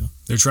 You know,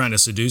 they're trying to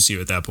seduce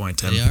you at that point,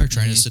 Tim. They are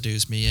trying to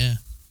seduce me. Yeah.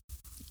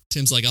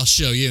 Tim's like, I'll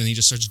show you, and he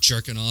just starts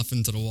jerking off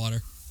into the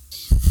water.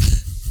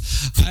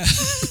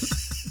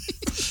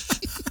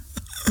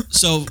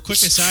 So,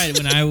 quick aside,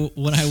 when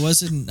I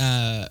was in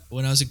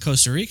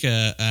Costa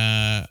Rica,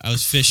 I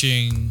was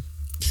fishing.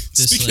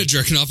 Speaking of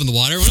jerking off in the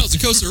water, when I was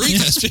in Costa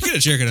Rica. Speaking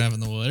of jerking off in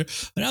the water,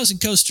 when I was in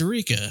Costa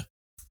Rica,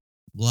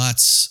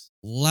 lots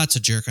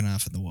of jerking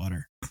off in the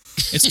water.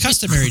 It's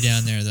customary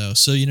down there, though,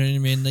 so you know what I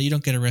mean. You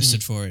don't get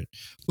arrested for it.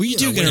 Well, you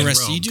do get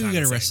arrested. You do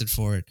get arrested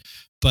for it,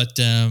 but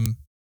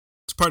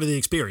it's part of the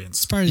experience.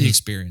 It's part of the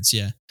experience,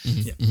 yeah.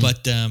 Mm-hmm. Yeah.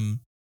 But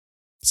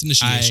it's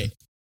initiation.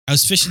 I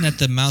was fishing at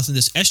the mouth of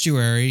this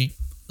estuary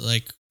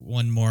like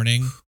one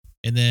morning,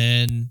 and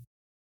then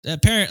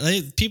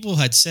apparently people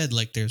had said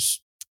like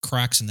there's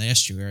crocs in the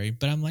estuary,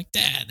 but I'm like,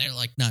 Dad, they're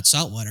like not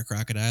saltwater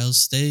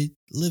crocodiles. They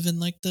live in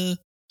like they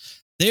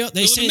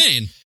say in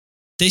Maine.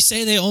 They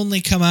say they only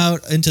come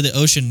out into the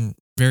ocean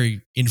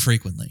very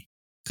infrequently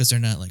because they're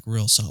not like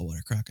real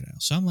saltwater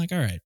crocodiles. So I'm like, all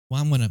right,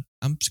 well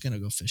I'm just gonna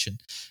go fishing,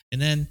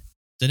 and then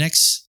the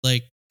next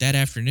that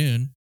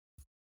afternoon.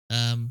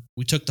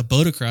 We took the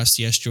boat across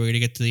the estuary to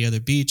get to the other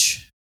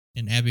beach,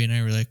 and Abby and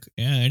I were like,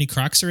 "Yeah, any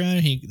crocs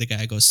around?" The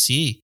guy goes,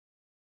 "See,"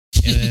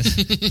 and then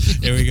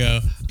there we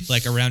go,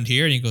 like around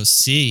here, and he goes,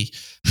 "See."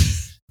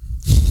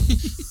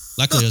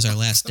 Luckily, it was our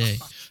last day.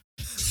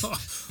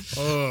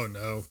 Oh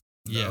no!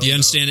 Yeah. Do you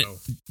understand it?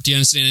 Do you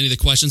understand any of the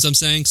questions I'm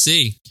saying?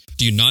 See.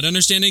 Do you not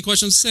understand any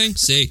questions I'm saying?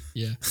 See.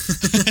 Yeah.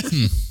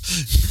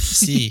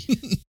 See.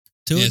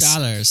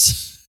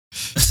 $2.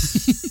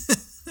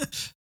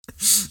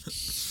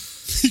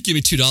 Give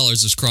me $2.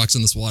 There's crocs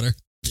in this water.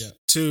 Yeah.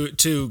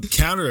 To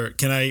counter,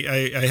 can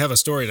I have a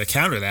story to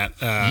counter that?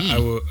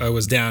 I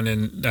was down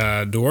in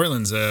New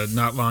Orleans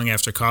not long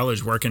after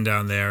college, working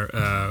down there,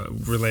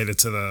 related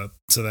to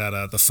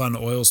the fun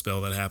oil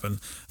spill that happened.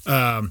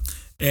 And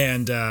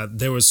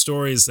there was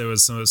stories. There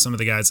was some of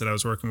the guys that I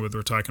was working with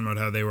were talking about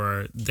how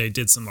they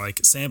did some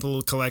like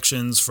sample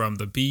collections from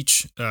the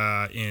beach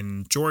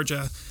in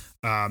Georgia.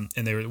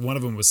 And one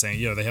of them was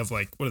saying, they have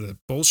like, what are the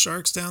bull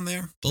sharks down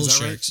there? Bull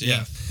sharks,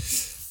 yeah.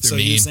 So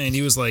mean. he was saying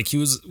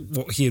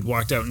he had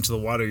walked out into the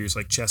water. He was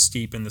like chest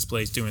deep in this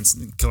place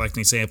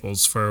collecting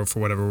samples for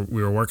whatever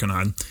we were working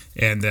on,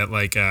 and that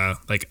like a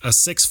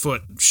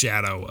 6-foot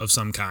shadow of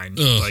some kind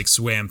like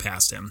swam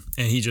past him,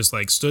 and he just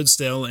like stood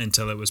still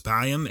until it was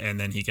by him, and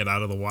then he got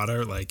out of the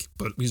water.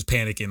 But he was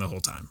panicking the whole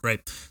time, right?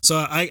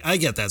 So I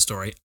get that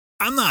story.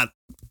 I'm not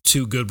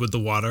too good with the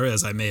water,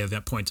 as I may have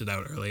pointed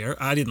out earlier.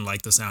 I didn't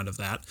like the sound of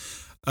that,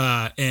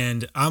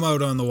 and I'm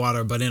out on the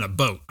water, but in a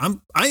boat.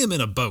 I am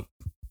in a boat.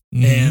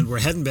 And we're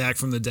heading back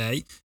from the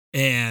day,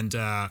 and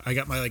I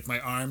got my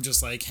arm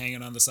just like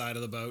hanging on the side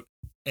of the boat,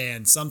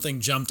 and something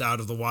jumped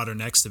out of the water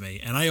next to me,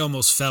 and I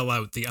almost fell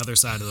out the other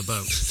side of the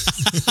boat.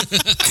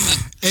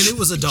 And it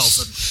was a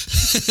dolphin.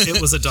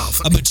 It was a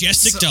dolphin. A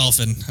majestic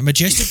dolphin. A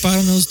majestic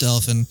bottlenose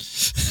dolphin.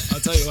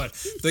 I'll tell you what,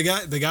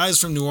 the guys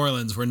from New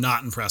Orleans were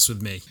not impressed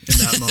with me in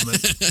that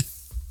moment.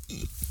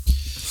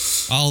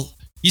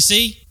 You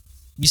see,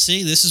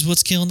 this is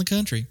what's killing the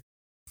country.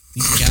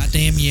 These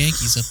goddamn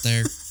Yankees up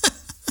there.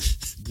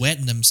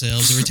 Wetting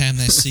themselves every time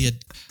they see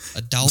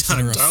a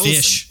dolphin or a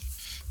fish.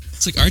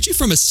 It's like, aren't you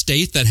from a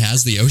state that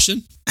has the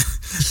ocean?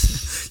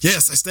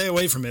 Yes, I stay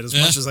away from it as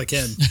much as I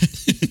can.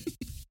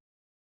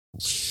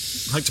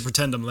 I like to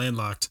pretend I'm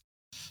landlocked.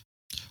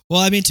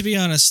 Well, I mean, to be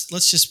honest,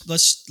 let's just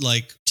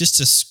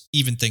to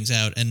even things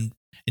out, and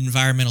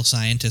environmental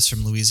scientist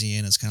from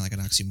Louisiana is kind of like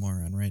an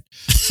oxymoron, right?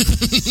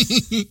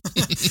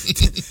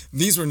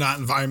 These were not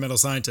environmental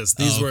scientists.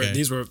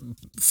 These were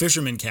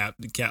fishermen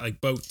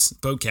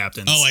boat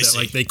captains. Oh, I see.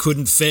 Like they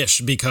couldn't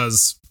fish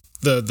because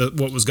the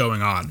what was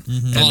going on.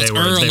 Mm-hmm. And they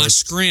were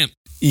scrimp.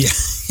 Yeah.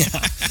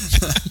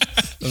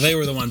 They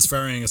were the ones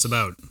ferrying us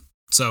about.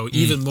 So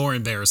even more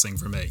embarrassing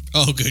for me.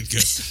 Oh, good.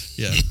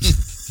 Yeah.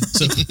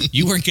 So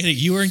you weren't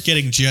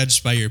getting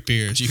judged by your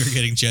peers. You were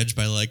getting judged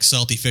by like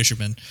salty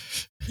fishermen.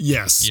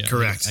 Yes, yeah,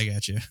 correct. I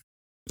got you.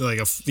 Like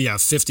a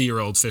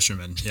 50-year-old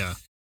fisherman. Yeah.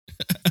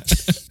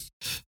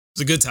 It's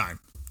a good time.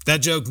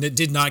 That joke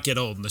did not get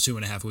old in the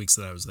 2.5 weeks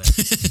that I was there.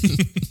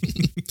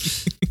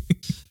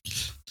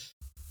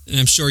 And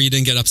I'm sure you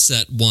didn't get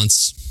upset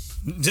once.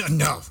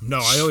 No.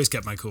 I always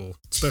kept my cool,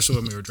 especially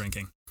when we were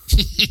drinking.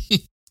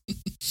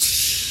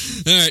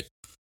 All right.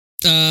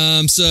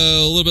 So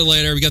a little bit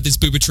later, we got these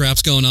booby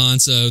traps going on.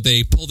 So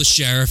they pull the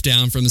sheriff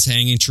down from this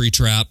hanging tree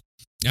trap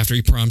after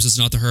he promises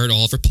not to hurt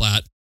Oliver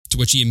Platt, to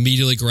which he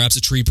immediately grabs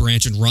a tree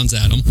branch and runs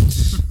at him.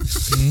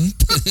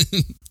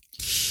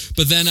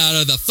 But then out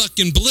of the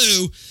fucking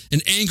blue, an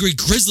angry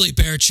grizzly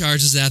bear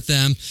charges at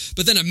them.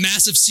 But then a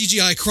massive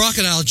CGI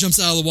crocodile jumps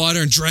out of the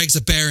water and drags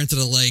a bear into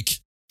the lake.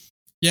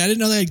 Yeah, I didn't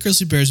know they had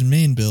grizzly bears in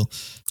Maine, Bill.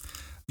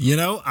 You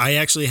know, I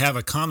actually have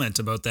a comment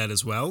about that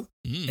as well.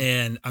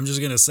 And I'm just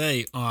going to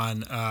say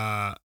on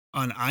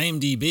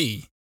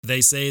IMDb,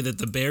 they say that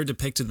the bear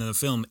depicted in the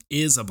film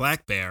is a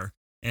black bear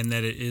and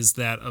that it is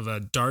that of a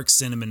dark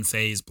cinnamon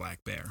phase black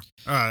bear.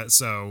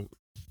 So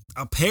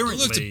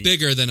apparently... It looked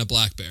bigger than a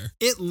black bear.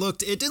 It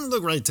didn't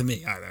look right to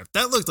me either.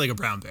 That looked like a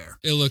brown bear.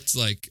 It looked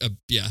like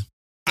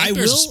Black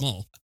bears are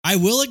small. I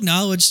will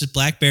acknowledge that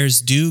black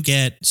bears do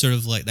get sort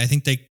of like, I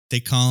think they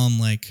call them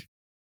like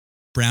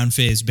brown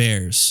phase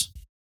bears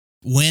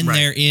when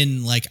they're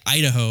in like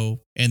Idaho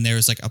and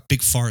there's like a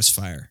big forest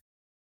fire.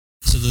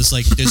 So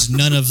there's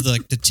none of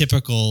the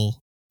typical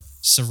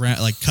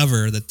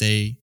cover that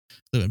they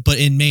live in. But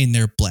in Maine,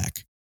 they're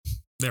black.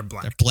 They're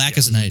black. They're black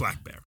as night.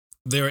 Black bear.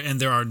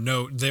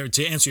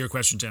 To answer your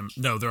question, Tim,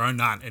 no, there are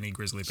not any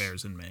grizzly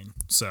bears in Maine.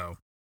 So,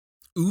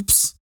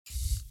 oops.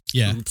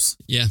 Yeah. Oops.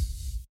 Yeah.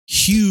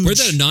 Huge. We're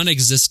the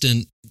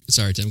non-existent.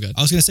 Sorry, Tim, go ahead.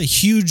 I was going to say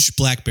huge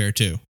black bear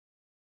too.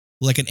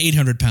 Like an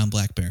 800-pound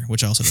black bear,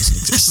 which also doesn't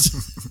exist.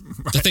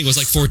 Right. That thing was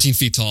like 14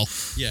 feet tall.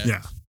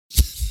 Yeah.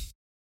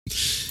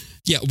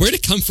 Yeah, where'd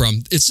it come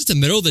from? It's just the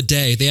middle of the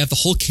day. They have the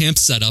whole camp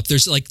set up.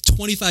 There's like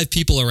 25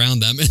 people around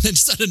them, and then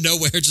just out of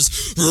nowhere,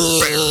 just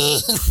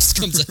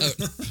comes out.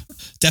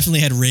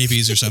 Definitely had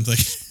rabies or something.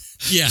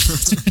 Yeah,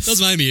 that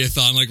was my immediate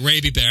thought. I'm like,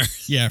 rabies bear.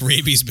 Yeah,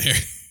 rabies bear.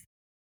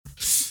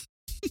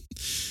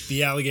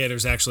 The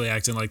alligators actually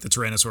acting like the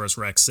Tyrannosaurus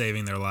Rex,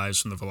 saving their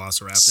lives from the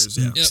velociraptors.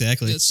 Yeah, Yep.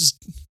 Exactly. It's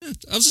just,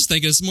 I was just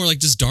thinking it's more like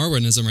just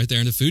Darwinism right there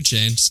in the food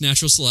chain. Just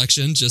natural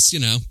selection. Just,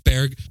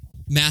 bear,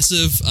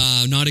 massive,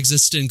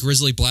 non-existent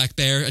grizzly black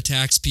bear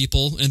attacks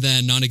people, and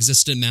then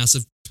non-existent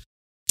massive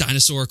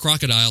dinosaur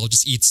crocodile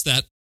just eats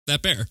that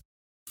bear.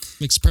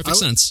 Makes perfect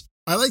sense.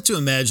 I like to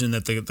imagine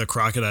that the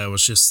crocodile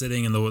was just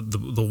sitting in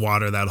the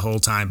water that whole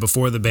time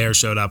before the bear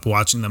showed up,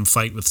 watching them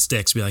fight with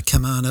sticks. Be like,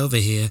 come on over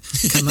here.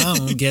 Come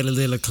on, get a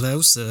little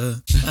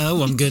closer.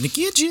 Oh, I'm going to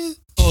get you.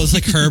 Oh, it's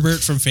like Herbert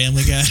from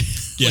Family Guy.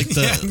 Yeah,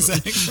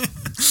 exactly.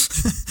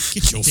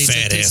 Get your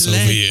fat ass over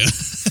here.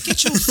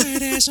 Get your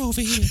fat ass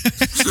over here.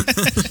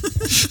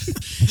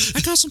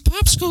 I got some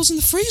popsicles in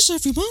the freezer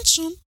if you want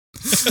some.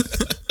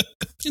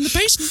 In the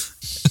basement.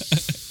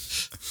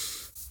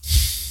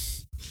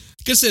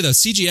 Gotta say though,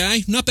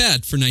 CGI not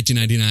bad for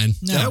 1999.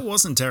 No. That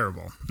wasn't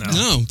terrible.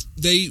 No,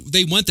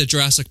 they went the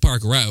Jurassic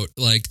Park route.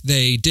 Like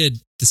they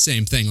did the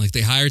same thing. Like they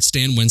hired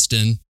Stan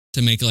Winston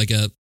to make like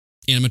a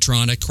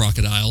animatronic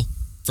crocodile,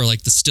 for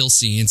like the still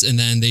scenes, and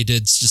then they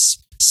did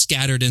just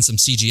scattered in some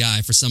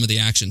CGI for some of the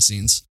action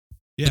scenes.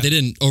 Yeah. But they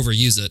didn't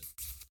overuse it.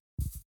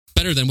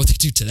 Better than what they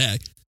do today.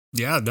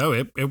 Yeah, no,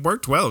 it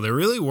worked well. There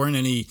really weren't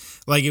any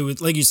like it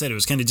was like you said. It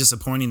was kind of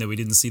disappointing that we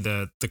didn't see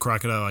the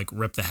crocodile like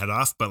rip the head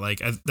off. But like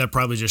that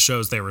probably just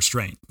shows their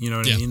restraint. You know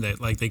what I mean?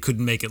 That like they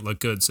couldn't make it look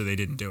good, so they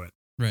didn't do it.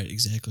 Right,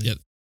 exactly. Yep.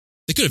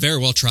 They could have very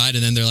well tried,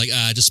 and then they're like,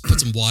 just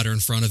put some water in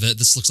front of it.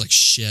 This looks like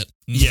shit.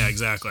 Yeah,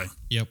 exactly.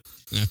 Yep.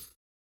 Yeah,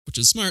 which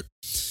is smart.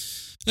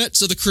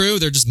 So the crew,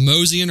 they're just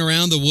moseying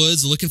around the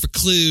woods looking for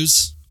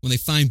clues when they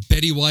find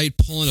Betty White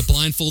pulling a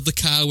blindfolded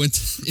cow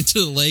into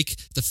the lake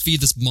to feed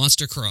this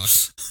monster croc.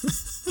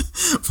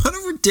 What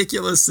a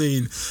ridiculous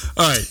scene.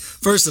 All right,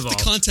 first of all.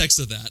 The context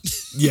of that.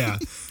 Yeah.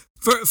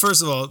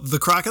 First of all, the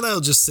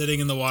crocodile just sitting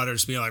in the water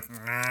just being like,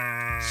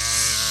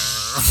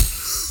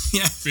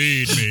 yeah.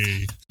 Feed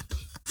me.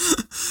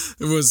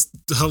 It was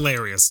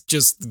hilarious.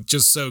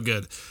 Just so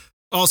good.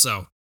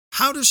 Also,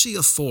 how does she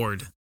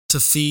afford to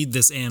feed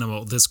this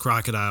animal, this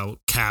crocodile,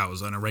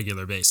 cows on a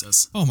regular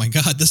basis? Oh my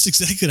God, that's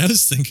exactly what I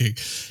was thinking.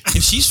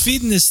 If she's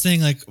feeding this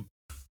thing like,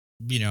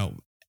 you know,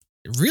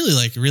 really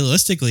like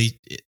realistically,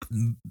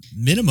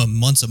 minimum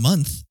once a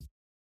month.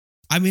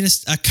 I mean,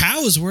 a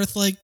cow is worth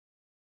like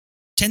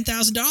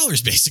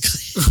 $10,000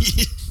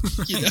 basically.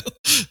 You know,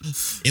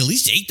 at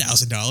least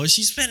 $8,000.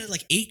 She's spending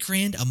like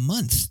 $8,000 a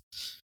month.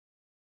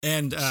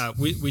 And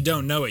we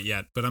don't know it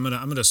yet, but I'm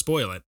gonna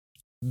spoil it.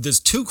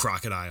 There's 2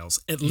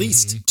 crocodiles, at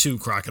least 2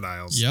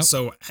 crocodiles. Yep.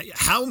 So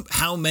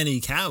how many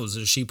cows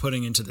is she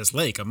putting into this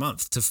lake a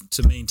month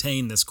to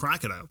maintain this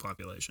crocodile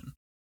population?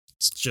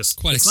 It's just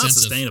quite it's expensive.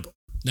 not sustainable.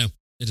 No,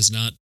 it is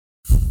not.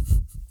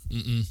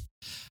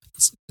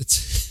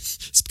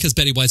 It's because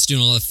Betty White's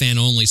doing a lot of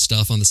fan-only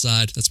stuff on the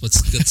side. That's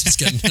what's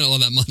getting all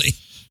that money.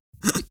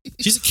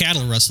 She's a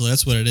cattle rustler.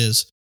 That's what it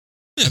is.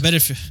 Yeah. I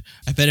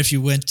bet if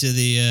you went to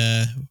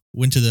the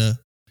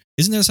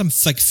isn't there some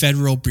like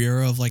federal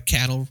bureau of like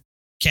cattle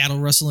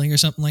rustling or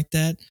something like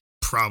that?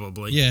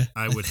 Probably. Yeah.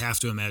 I would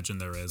have to imagine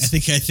there is. I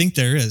think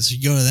there is.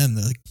 You go to them,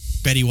 like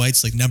Betty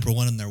White's like number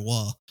 1 on their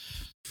wall.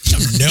 We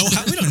don't know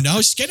how. We don't know.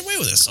 She's getting away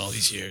with this all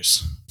these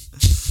years.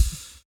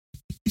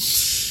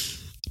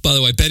 By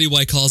the way, Betty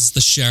White calls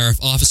the sheriff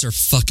Officer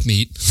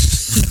Fuckmeat.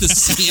 The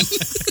scene.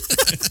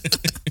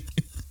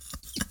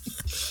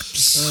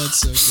 Oh, it's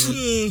so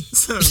good.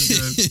 So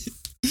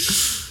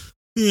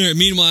good.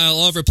 Meanwhile,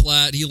 Oliver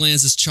Platt, he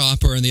lands his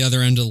chopper on the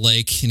other end of the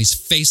lake, and he's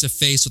face to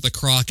face with the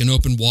croc in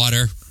open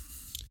water,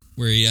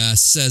 where he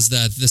says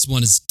that this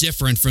one is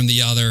different from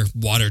the other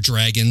water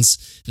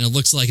dragons, and it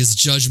looks like his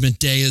judgment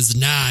day is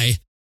nigh.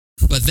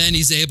 But then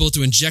he's able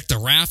to inject the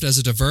raft as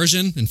a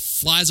diversion and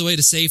flies away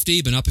to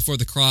safety, but not before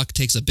the croc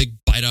takes a big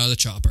bite out of the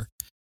chopper.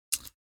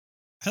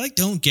 I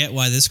don't get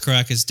why this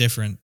croc is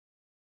different.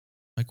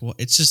 Like, what?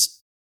 It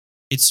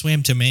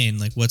swam to Maine.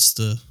 Like, what's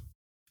the?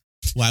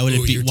 Why would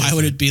it be? Why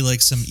would it be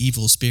like some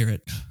evil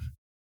spirit?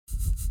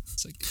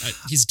 It's like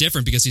he's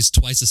different because he's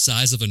twice the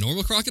size of a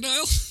normal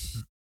crocodile.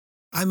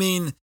 I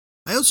mean,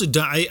 I also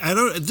don't. I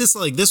don't.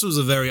 This was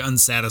a very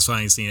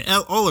unsatisfying scene.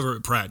 Oliver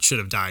Pratt should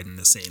have died in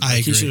this scene. I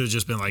agree. He should have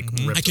just been like.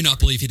 Ripped I cannot apart.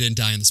 believe he didn't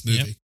die in this movie.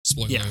 Yep.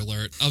 Spoiler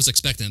alert! I was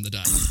expecting him to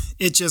die.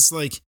 It just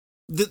like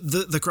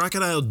the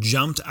crocodile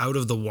jumped out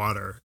of the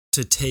water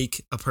to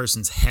take a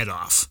person's head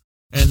off,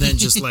 and then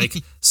just like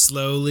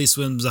slowly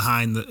swims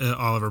behind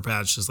Oliver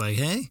Pratt, just like,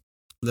 hey,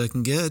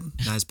 looking good,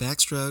 nice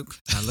backstroke,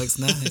 that looks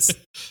nice.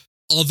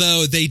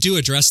 Although they do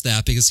address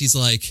that because he's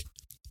like,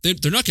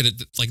 they're not gonna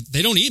like,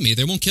 they don't eat me,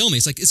 they won't kill me.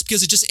 It's like, it's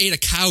because it just ate a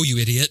cow, you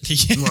idiot.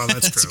 Well,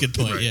 that's true. A good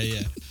point. Right.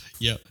 Yeah.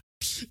 Yep.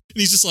 And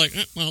he's just like,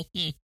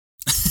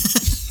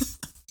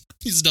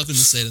 he's nothing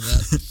to say to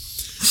that.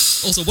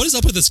 Also, what is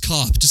up with this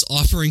cop just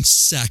offering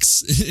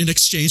sex in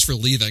exchange for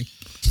leaving?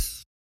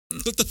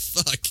 What the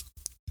fuck?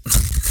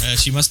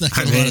 She must not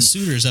get a lot of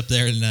suitors up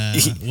there in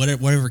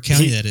whatever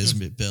county that is,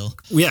 Bill.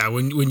 Yeah,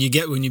 when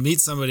you meet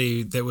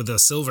somebody that with a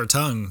silver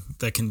tongue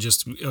that can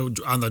just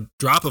on the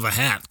drop of a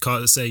hat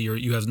say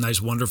you have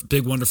nice,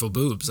 big wonderful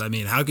boobs. I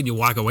mean, how can you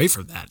walk away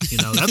from that? You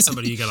know, that's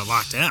somebody you got to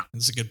lock down.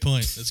 That's a good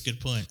point.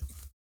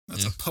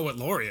 That's a poet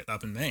laureate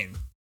up in Maine.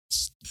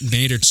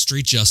 Maynard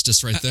street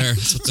justice right there.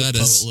 That's what that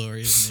is. Poet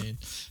laureate in Maine.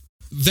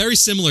 Very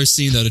similar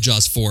scene though to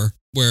Jaws 4,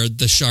 where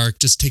the shark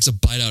just takes a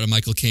bite out of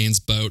Michael Caine's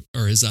boat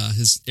or his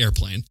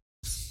airplane.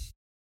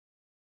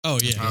 Oh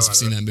yeah, You guys have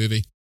seen that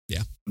movie?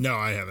 Yeah. No,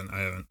 I haven't.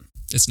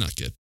 It's not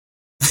good.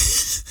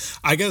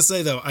 I gotta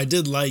say though, I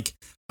like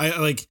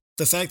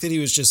the fact that he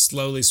was just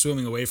slowly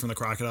swimming away from the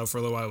crocodile for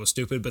a little while was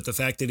stupid, but the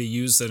fact that he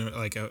used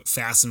a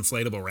fast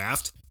inflatable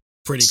raft,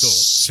 pretty cool.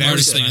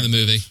 Smartest thing in the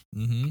movie.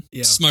 Mm-hmm.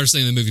 Yeah. Smartest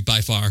thing in the movie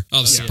by far.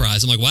 I was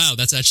surprised. I'm like, wow,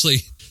 that's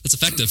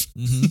effective.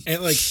 Mm-hmm.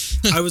 And like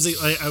I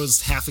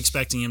was half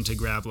expecting him to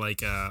grab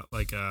like a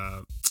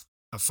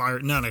fire,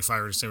 not a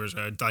fire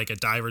extinguisher, like a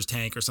diver's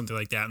tank or something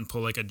like that, and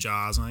pull like a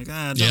Jaws. I'm like,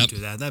 don't do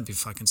that. That'd be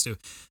fucking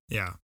stupid.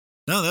 Yeah.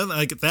 No,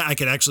 that I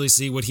could actually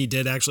see what he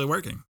did actually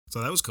working.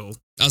 So that was cool.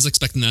 I was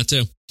expecting that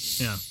too.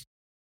 Yeah.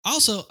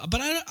 Also,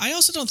 but I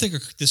also don't think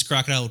this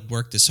crocodile would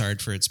work this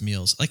hard for its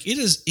meals. Like it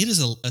is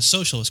a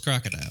socialist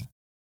crocodile.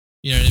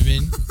 You know what I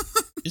mean?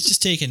 It's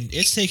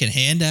taking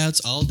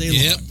handouts all day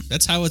long.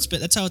 That's how it's been.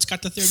 That's how it's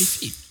got to 30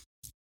 feet.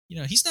 You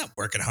know, he's not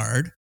working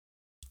hard.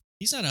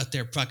 He's not out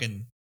there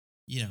fucking,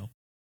 you know,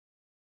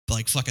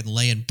 like fucking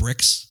laying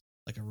bricks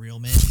like a real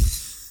man.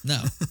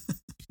 No.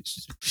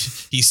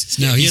 He has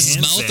his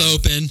mouth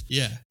open.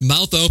 Yeah.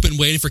 Mouth open,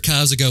 waiting for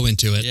cows to go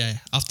into it. Yeah.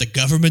 Off the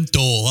government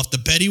dole, off the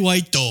Betty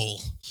White dole.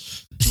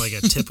 Like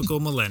a typical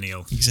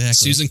millennial. Exactly.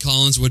 Susan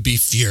Collins would be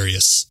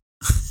furious.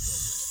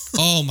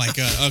 Oh my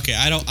God. Okay.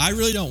 I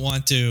really don't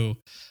want to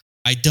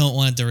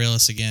derail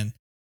us again,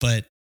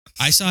 but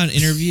I saw an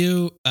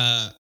interview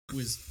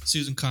with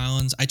Susan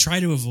Collins. I try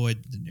to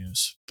avoid the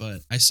news, but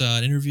I saw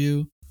an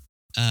interview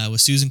with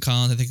Susan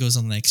Collins. I think it was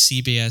on like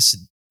CBS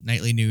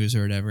Nightly News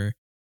or whatever.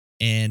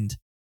 And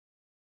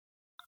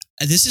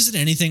this isn't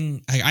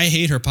anything. I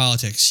hate her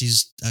politics.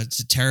 She's it's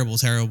a terrible.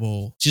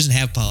 She doesn't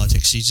have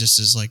politics. She just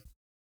is like,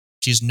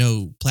 she has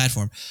no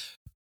platform.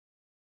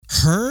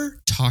 Her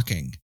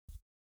talking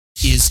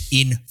is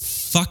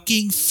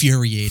fucking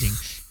infuriating.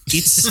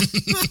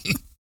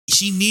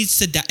 She needs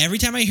to die. Every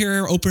time I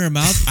hear her open her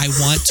mouth, I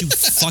want to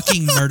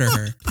fucking murder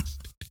her.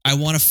 I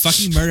want to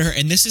fucking murder her.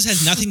 And this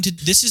has nothing to.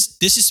 This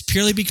is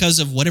purely because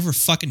of whatever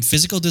fucking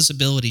physical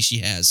disability she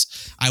has.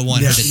 I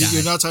want her to die.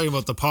 You're not talking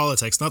about the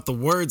politics, not the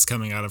words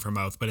coming out of her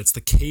mouth, but it's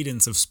the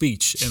cadence of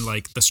speech and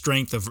like the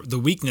strength of the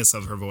weakness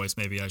of her voice.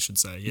 Maybe I should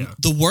say, yeah.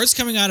 The words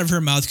coming out of her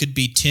mouth could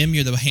be, "Tim,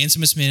 you're the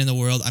handsomest man in the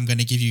world. I'm going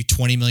to give you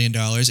 $20 million,"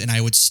 and I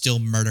would still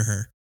murder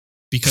her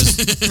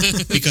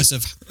because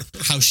of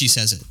how she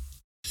says it.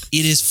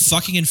 It is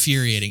fucking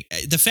infuriating.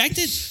 The fact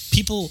that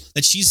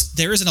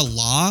there isn't a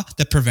law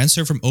that prevents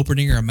her from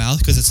opening her mouth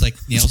because it's like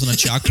nails on a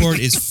chalkboard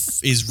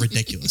is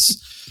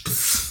ridiculous.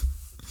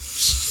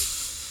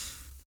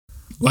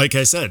 Like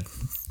I said,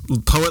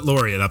 poet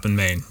laureate up in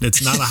Maine.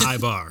 It's not a high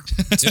bar.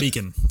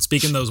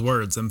 Speaking those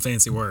words, them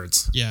fancy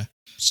words. Yeah,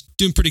 she's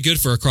doing pretty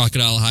good for a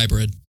crocodile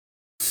hybrid.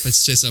 Let's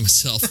say so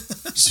myself.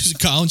 Susan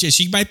Collins, yeah,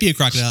 she might be a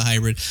crocodile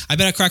hybrid. I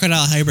bet a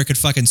crocodile hybrid could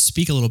fucking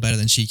speak a little better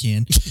than she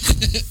can.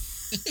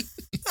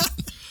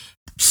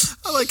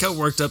 I like how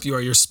worked up you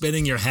are. You're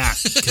spinning your hat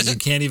because you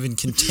can't even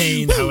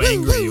contain how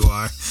angry you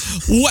are.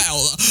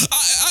 Well,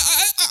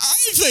 I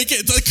think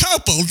it's a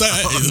couple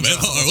days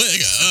before we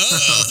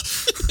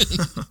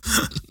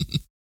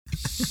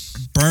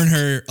go. Burn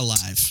her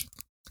alive.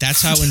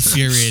 That's how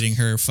infuriating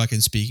her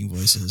fucking speaking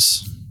voice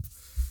is.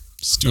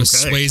 Just do a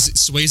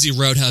Swayze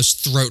Roadhouse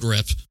throat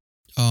rip.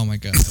 Oh my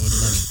God, I would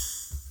love it.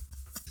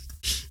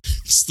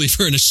 Just leave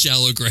her in a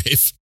shallow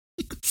grave.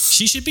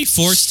 She should be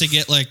forced to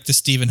get like the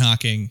Stephen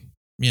Hawking,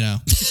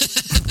 Talk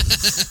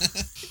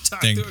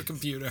thing. to a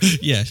computer.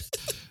 Yeah.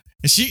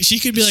 She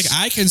could be like,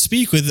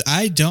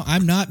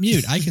 I'm not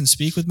mute. I can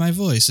speak with my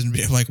voice, and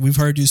be like, we've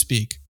heard you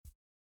speak.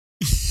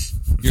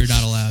 You're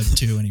not allowed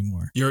to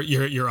anymore.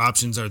 Your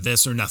options are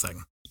this or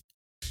nothing.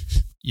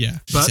 Yeah.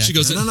 But exactly. she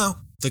goes, no,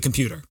 the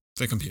computer.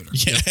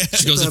 Yeah.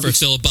 She goes in for a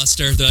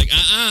filibuster. They're like,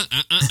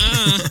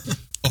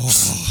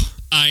 Oh,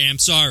 I am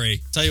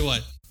sorry. Tell you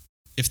what,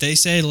 if they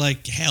say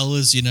like hell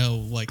is,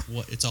 like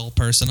what it's all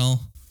personal,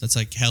 that's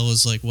like hell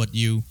is like what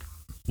you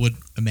would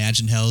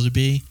imagine hell to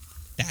be,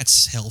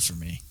 that's hell for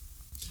me.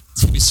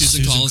 It's going to be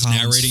Susan Collins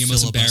narrating the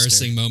most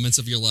embarrassing moments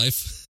of your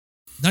life.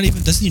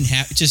 Doesn't even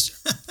have,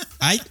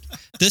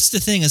 that's the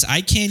thing is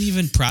I can't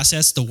even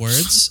process the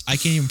words. I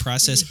can't even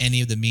process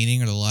any of the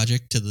meaning or the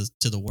logic to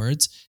the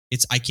words.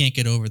 I can't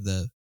get over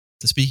the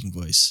speaking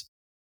voice.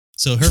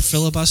 So her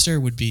filibuster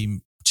would be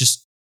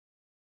just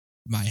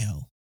my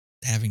hell,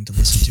 having to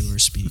listen to her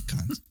speak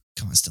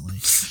constantly.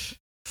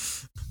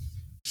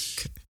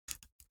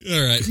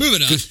 All right,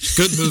 moving on.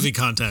 Good movie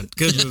content.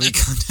 Good movie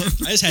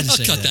content. I just had to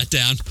say cut that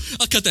down.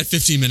 I'll cut that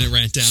 15-minute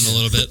rant down a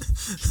little bit.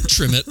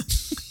 Trim it.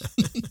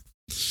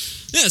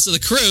 Yeah, so the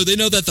crew, they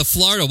know that the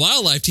Florida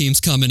wildlife team's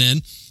coming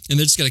in, and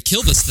they're just going to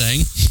kill this thing.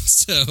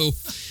 So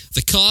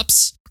the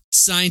cops,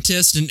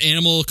 scientists, and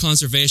animal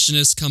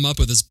conservationists come up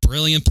with this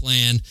brilliant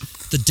plan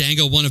to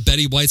dangle one of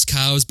Betty White's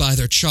cows by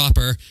their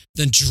chopper,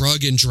 then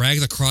drug and drag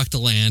the croc to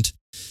land.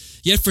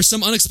 Yet, for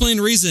some unexplained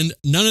reason,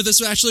 none of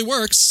this actually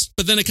works.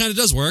 But then it kind of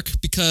does work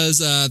because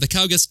the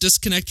cow gets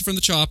disconnected from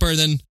the chopper, and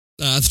then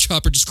the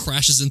chopper just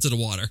crashes into the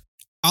water.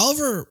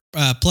 Oliver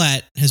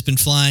Platt has been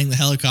flying the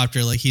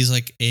helicopter like he's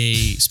like a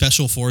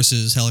special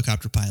forces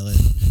helicopter pilot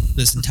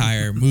this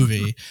entire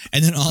movie.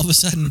 And then all of a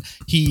sudden,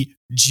 he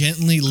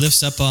gently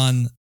lifts up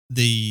on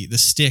the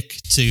stick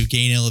to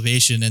gain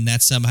elevation, and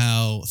that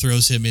somehow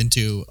throws him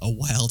into a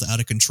wild,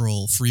 out of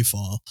control free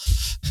fall.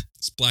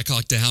 It's Black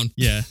Hawk Down.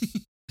 Yeah.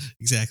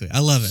 Exactly. I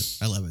love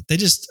it. They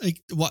just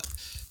what?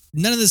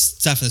 None of this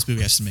stuff in this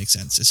movie has to make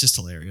sense. It's just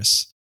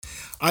hilarious.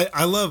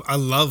 I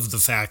love the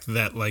fact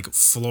that like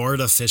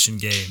Florida Fish and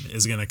Game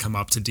is going to come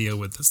up to deal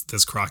with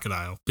this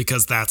crocodile,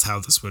 because that's how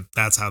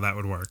that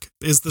would work.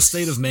 Is the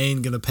state of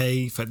Maine going to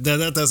pay?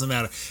 That doesn't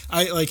matter.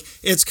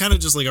 It's kind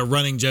of just like a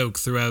running joke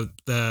throughout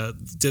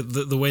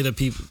the way that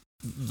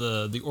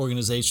the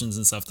organizations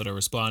and stuff that are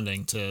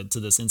responding to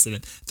this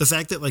incident. The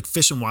fact that like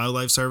Fish and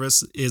Wildlife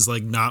Service is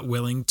like not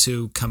willing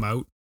to come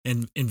out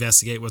and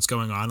investigate what's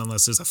going on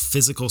unless there's a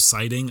physical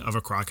sighting of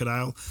a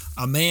crocodile.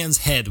 A man's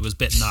head was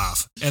bitten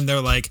off, and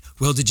they're like,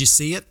 "Well, did you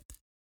see it?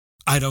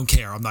 I don't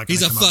care. I'm not going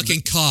to." He's a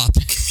fucking cop.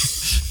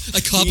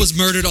 A cop was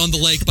murdered on the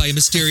lake by a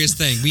mysterious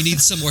thing. We need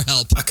some more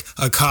help.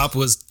 A cop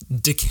was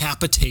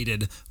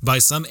decapitated by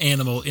some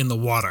animal in the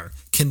water.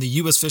 Can the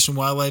U.S. Fish and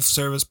Wildlife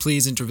Service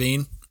please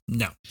intervene?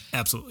 No,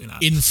 absolutely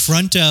not. In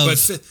front of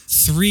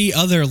 3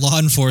 other law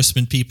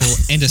enforcement people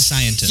and a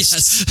scientist.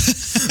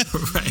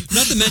 Yes. Right.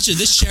 Not to mention,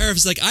 this sheriff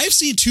is like, I've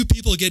seen 2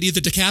 people get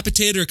either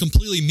decapitated or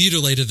completely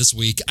mutilated this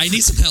week. I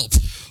need some help.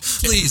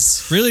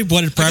 Please. Really,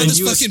 what it I got probably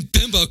this fucking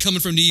bimbo coming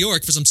from New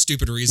York for some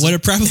stupid reason. What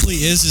it probably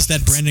is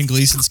that Brendan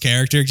Gleeson's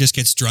character just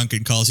gets drunk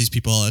and calls these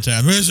people all the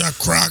time. There's a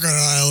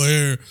crocodile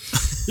here.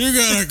 You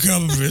gotta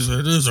come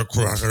visit. There's a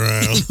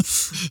crocodile.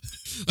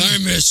 I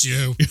miss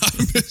you.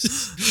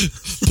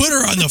 Put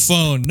her on the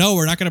phone. No,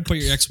 we're not going to put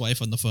your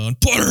ex-wife on the phone.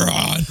 Put her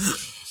on.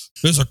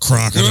 There's a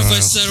crocodile. What if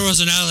I said it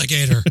was an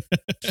alligator?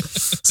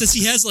 Since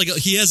he has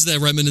the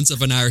remnants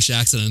of an Irish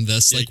accent in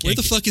this. Like, where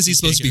the fuck is he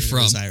supposed to be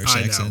from? Irish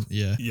accent.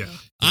 Yeah.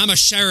 I'm a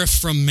sheriff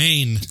from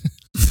Maine.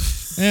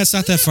 It's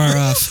not that far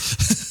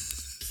off.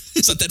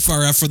 It's not that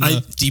far off from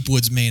the Deep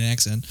Woods Maine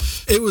accent.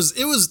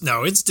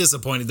 It's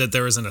disappointing that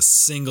there isn't a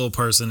single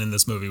person in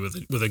this movie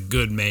with a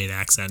good Maine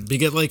accent.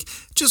 Because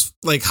just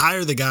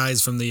hire the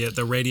guys from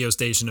the radio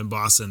station in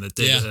Boston that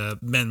did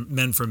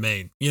Men from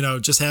Maine. You know,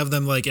 just have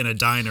them in a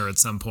diner at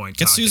some point.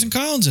 Get Susan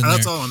Collins in there.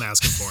 That's all I'm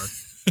asking for.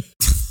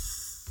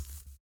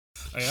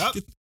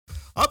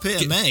 Up here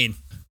in Maine,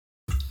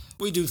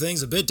 we do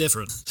things a bit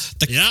different.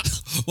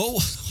 Well,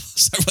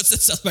 sorry, what's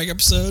that South Park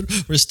episode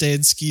where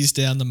Stan skis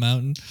down the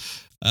mountain?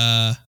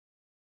 I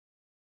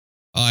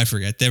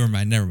forget. Never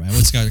mind.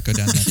 Let's go down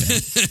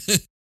that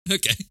path.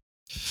 Okay.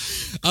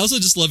 I also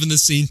just love in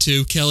this scene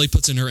too. Kelly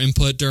puts in her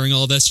input during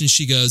all this, and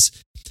she goes,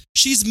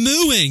 "She's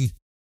mooing."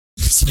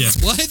 Yeah.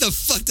 Why the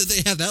fuck did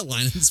they have that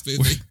line in this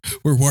movie?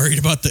 We're worried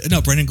about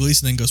Brendan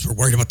Gleeson then goes, "We're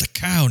worried about the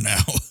cow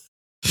now."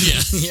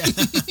 Yeah.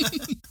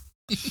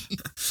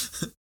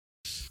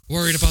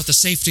 Worried about the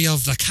safety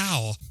of the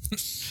cow.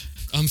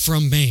 I'm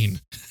from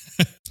Maine.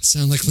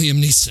 Sound like Liam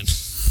Neeson.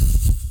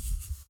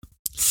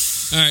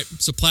 All right,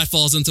 so Platt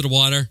falls into the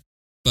water,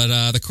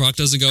 but the croc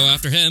doesn't go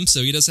after him,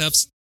 so he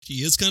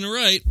is kind of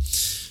right.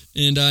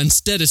 And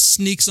instead it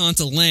sneaks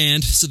onto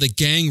land, so the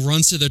gang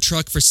runs to the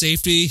truck for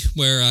safety,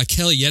 where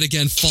Kelly yet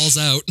again falls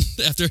out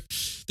after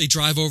they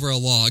drive over a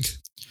log.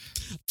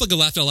 I fucking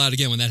laughed out loud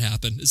again when that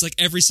happened. It's like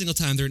every single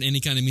time they're in any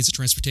kind of means of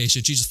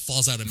transportation, she just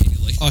falls out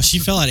immediately. Oh, she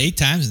fell out 8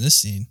 times in this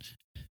scene.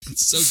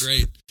 It's so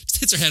great. Just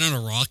hits her head on a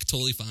rock,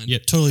 totally fine. Yeah,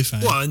 totally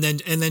fine. Well, and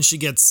then she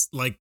gets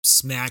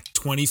smacked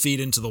 20 feet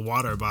into the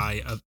water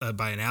by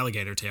an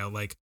alligator tail.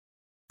 Like,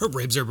 her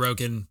ribs are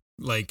broken.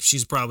 Like,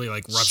 she's probably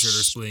ruptured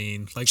her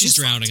spleen. Like, she's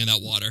drowning in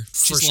that water.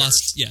 She's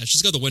lost. Yeah,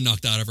 she's got the wind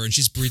knocked out of her, and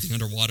she's breathing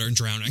underwater and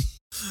drowning.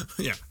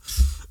 Yeah.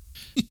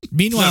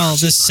 Meanwhile,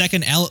 this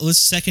second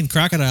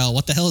crocodile,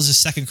 what the hell is this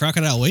second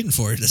crocodile waiting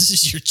for? This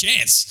is your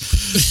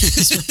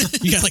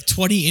chance. You got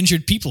 20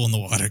 injured people in the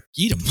water.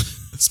 Eat them.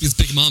 It's because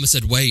Big Mama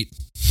said wait.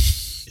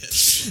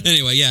 Yes.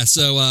 Anyway, yeah,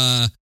 so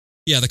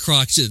the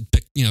croc,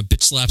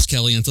 bitch slaps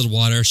Kelly into the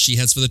water. She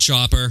heads for the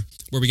chopper,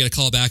 where we get a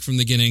call back from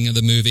the beginning of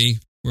the movie,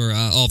 where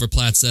Oliver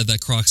Platt said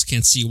that crocs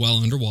can't see well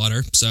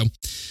underwater. So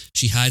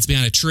she hides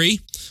behind a tree,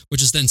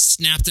 which is then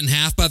snapped in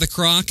half by the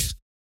croc.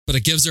 But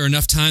it gives her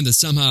enough time to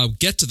somehow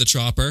get to the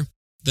chopper.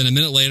 Then a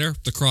minute later,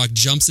 the croc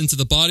jumps into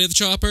the body of the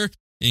chopper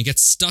and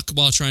gets stuck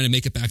while trying to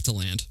make it back to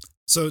land.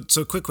 So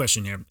quick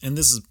question here, and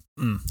this is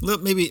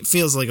maybe it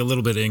feels like a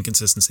little bit of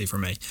inconsistency for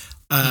me.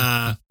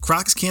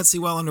 Crocs can't see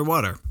well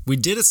underwater. We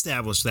did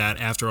establish that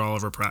after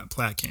Oliver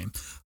Platt came.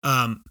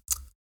 The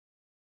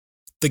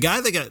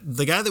guy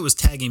that was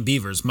tagging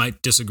beavers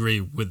might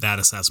disagree with that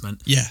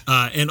assessment. Yeah,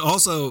 and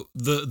also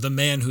the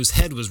man whose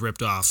head was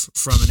ripped off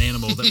from an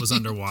animal that was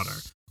underwater.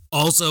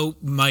 Also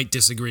might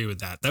disagree with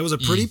that. That was a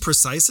pretty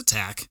precise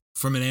attack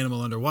from an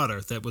animal underwater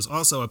that was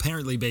also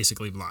apparently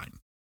basically blind.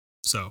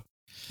 So,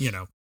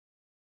 I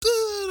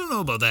don't know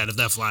about that if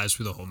that flies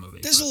through the whole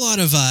movie. There's a lot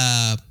of,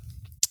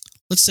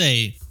 let's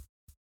say,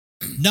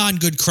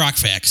 non-good croc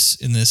facts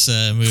in this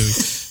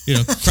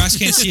movie. Crocs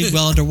can't see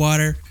well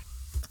underwater.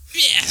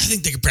 Yeah, I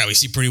think they could probably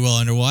see pretty well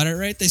underwater,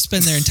 right? They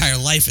spend their entire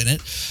life in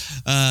it.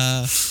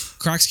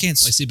 Crocs can't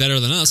see better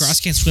than us.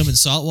 Crocs can't swim in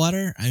salt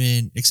water. I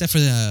mean, except for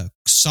the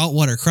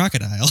saltwater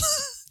crocodile.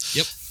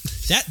 Yep.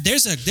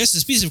 There's a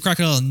species of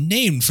crocodile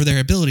named for their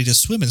ability to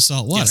swim in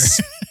salt water.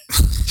 Yes.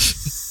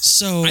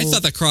 So I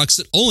thought that crocs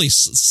only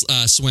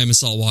swam in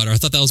salt water. I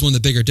thought that was one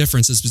of the bigger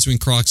differences between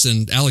crocs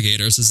and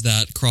alligators is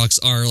that crocs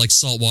are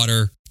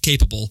saltwater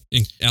capable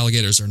and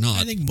alligators are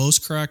not. I think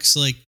most crocs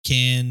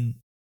can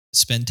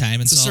spend time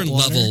in salt water.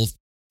 It's a certain level.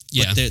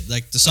 Yeah.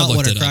 But the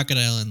saltwater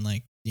crocodile in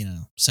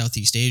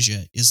Southeast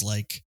Asia is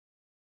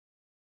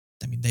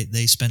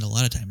they spend a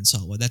lot of time in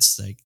salt water. That's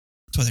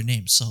That's why they're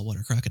named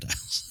saltwater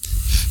crocodiles.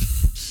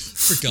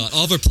 Forgot.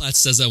 Oliver Platt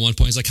says that at one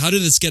point. He's like, how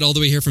did this get all the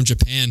way here from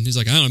Japan? He's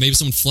like, I don't know, maybe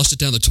someone flushed it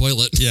down the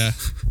toilet. Yeah.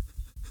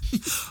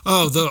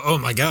 Oh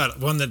my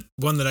God! One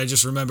that I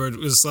just remembered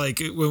was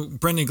like when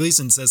Brendan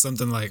Gleeson says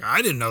something like,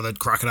 "I didn't know that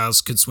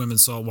crocodiles could swim in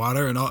salt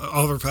water," and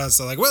Oliver Platt's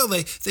like, "Well,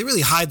 they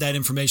really hide that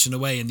information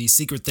away in the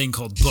secret thing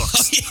called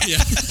books."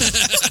 Yeah.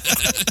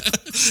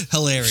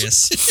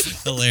 Hilarious.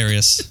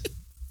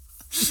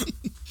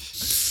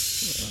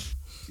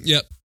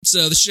 Yep.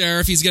 So the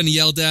sheriff, he's getting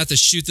yelled at to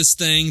shoot this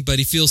thing, but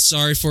he feels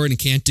sorry for it and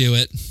can't do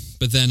it.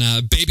 But then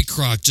baby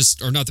croc just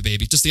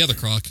the other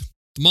croc,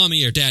 the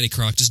mommy or daddy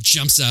croc just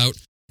jumps out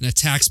and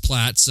attacks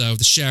Platt. So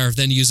the sheriff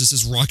then uses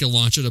his rocket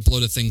launcher to blow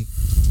the thing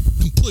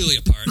completely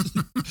apart.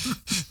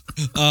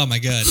 Oh my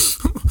God.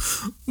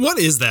 What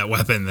is that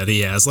weapon that he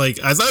has? Like,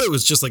 I thought it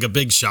was just like a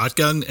big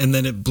shotgun, and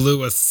then it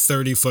blew a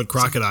 30-foot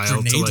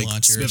crocodile to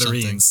like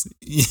smithereens.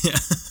 Yeah.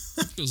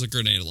 It was a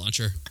grenade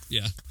launcher.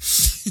 Yeah.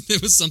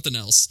 It was something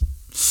else.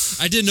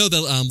 I didn't know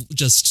that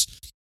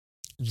just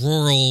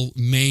rural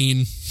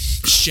Maine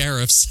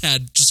sheriffs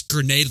had just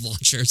grenade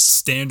launchers.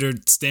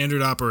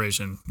 Standard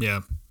operation.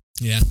 Yeah.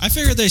 Yeah. I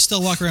figured they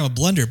still walk around with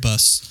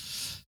blunderbuss.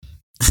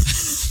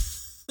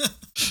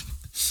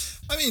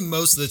 I mean,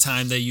 most of the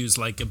time they use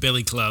like a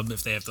billy club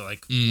if they have to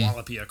like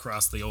wallop you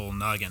across the old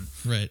noggin.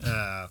 Right.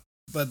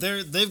 But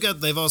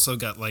they've also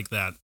got like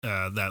that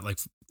like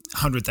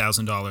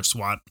 $100,000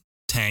 SWAT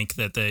tank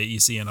that you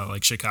see in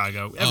like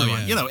Chicago.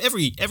 Everyone, yeah.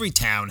 every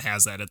town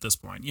has that at this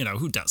point.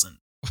 Who doesn't?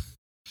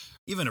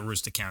 Even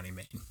Aroostook County,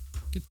 Maine.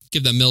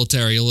 Give that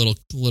military a little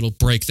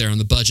break there on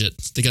the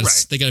budget. They got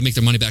to make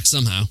their money back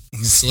somehow.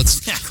 So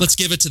let's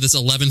give it to this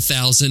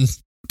 11,000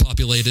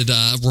 populated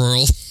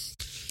rural.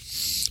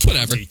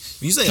 Whatever. When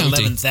you say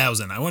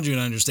 11,000, I want you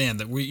to understand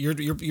that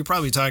you're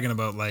probably talking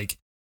about like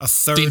a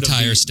third the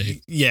entire of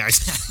state. Yeah,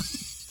 exactly.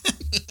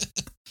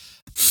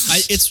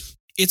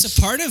 It's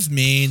a part of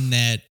Maine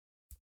that.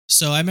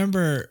 So I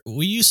remember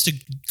we used to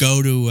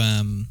go to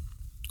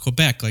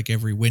Quebec like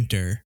every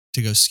winter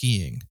to go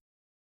skiing,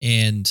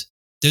 and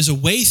there's a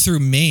way through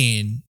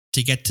Maine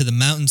to get to the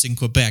mountains in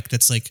Quebec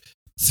that's like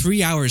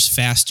 3 hours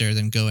faster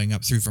than going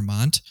up through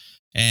Vermont.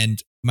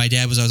 And my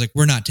dad was always like,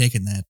 we're not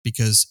taking that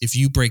because if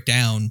you break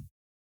down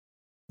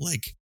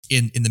like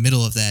in the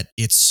middle of that,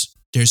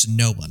 there's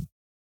no one.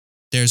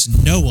 There's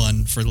no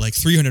one for like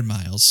 300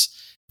 miles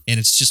and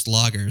it's just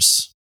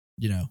loggers,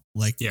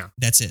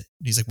 that's it.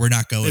 He's like, we're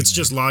not going It's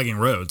there. just logging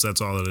roads. That's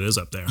all that it is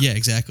up there. Yeah,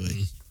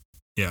 exactly.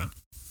 Yeah.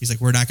 He's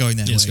like, we're not going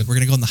that way. We're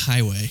going to go on the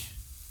highway.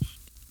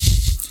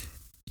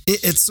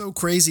 It's so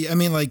crazy. I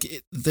mean, like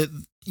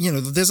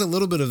there's a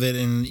little bit of it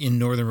in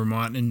northern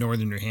Vermont and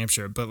northern New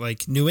Hampshire, but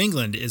like New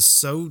England is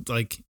so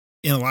like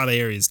in a lot of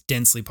areas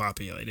densely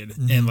populated,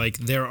 and like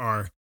there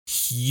are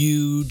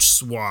huge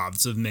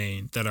swaths of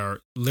Maine that are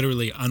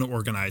literally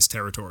unorganized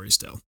territory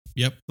still.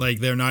 Yep. Like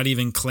they're not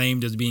even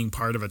claimed as being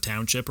part of a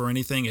township or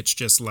anything. It's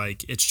just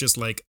like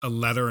a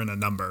letter and a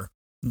number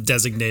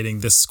designating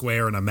this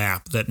square in a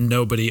map that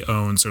nobody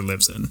owns or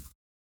lives in.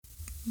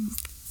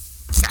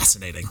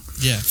 Fascinating.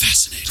 Yeah.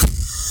 Fascinating.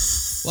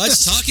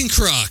 Let's talking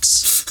crocs.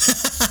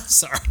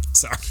 Sorry.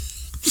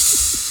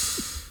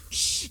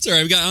 It's all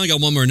right. I only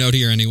got one more note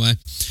here anyway.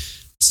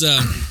 So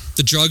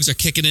the drugs are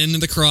kicking into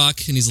the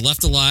croc, and he's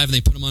left alive, and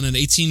they put him on an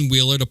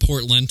 18-wheeler to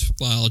Portland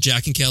while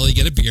Jack and Kelly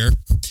get a beer.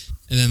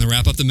 And then to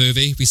wrap up the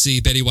movie, we see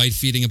Betty White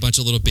feeding a bunch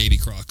of little baby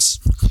crocs.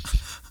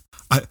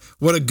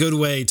 What a good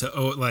way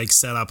to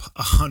set up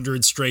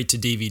 100 straight to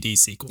DVD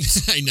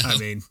sequels. I know. I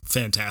mean,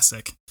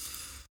 fantastic.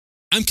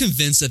 I'm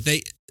convinced that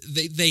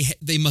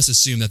they must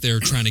assume that they were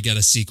trying to get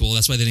a sequel.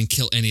 That's why they didn't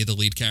kill any of the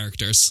lead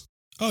characters.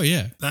 Oh,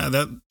 yeah.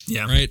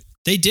 Yeah. Right?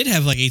 They did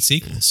have like 8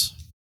 sequels.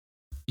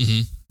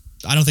 Mm-hmm.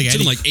 I don't think it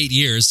took them like 8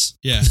 years.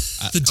 Yeah.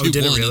 To do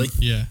did one. it really?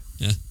 Yeah.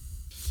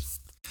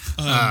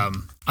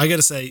 I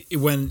gotta say,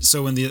 when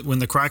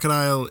the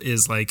crocodile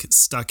is like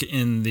stuck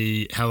in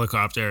the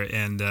helicopter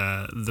and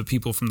the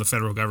people from the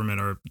federal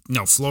government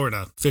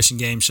Florida Fish and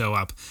Game show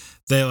up,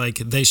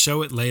 they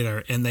show it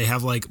later and they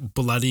have like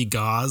bloody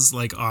gauze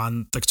like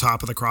on the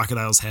top of the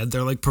crocodile's head.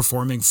 They're like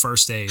performing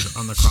first aid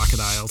on the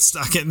crocodile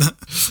stuck in the.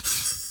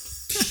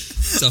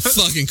 It's a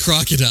fucking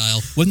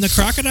crocodile. When the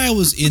crocodile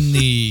was in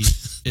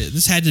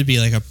this had to be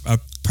like a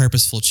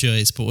purposeful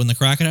choice, but when the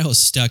crocodile was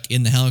stuck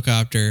in the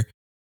helicopter,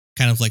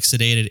 kind of like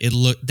sedated,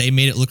 they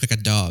made it look like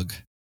a dog.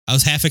 I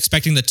was half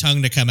expecting the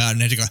tongue to come out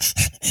and it to go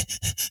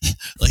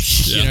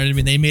you know what I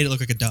mean? They made it look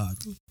like a dog.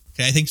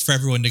 Okay, I think for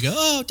everyone to go,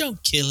 oh,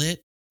 don't kill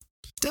it.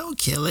 Don't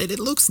kill it. It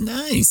looks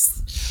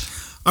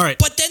nice. All right.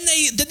 But then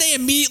they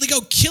immediately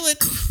go kill it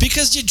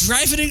because you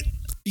drive it in.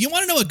 You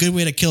want to know a good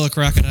way to kill a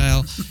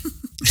crocodile?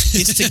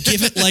 It's to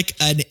give it like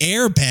an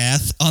air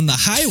bath on the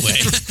highway.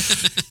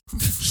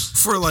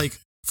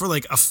 For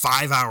like a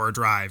 5-hour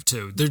drive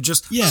too. They're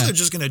just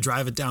going to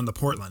drive it down to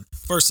Portland.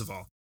 First of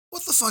all,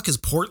 what the fuck is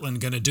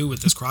Portland going to do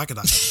with this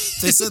crocodile?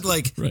 They said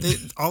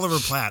Oliver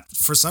Platt,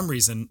 for some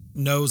reason,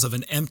 knows of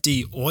an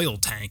empty oil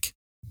tank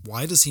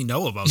why does he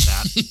know about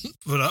that?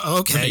 But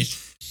okay, Right.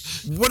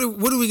 what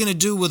are we gonna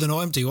do with an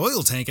empty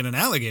oil tank and an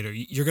alligator?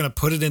 You're gonna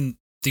put it in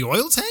the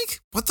oil tank?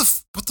 What the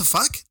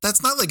fuck?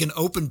 That's not like an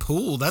open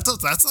pool. That's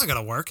not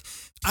gonna work.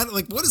 I don't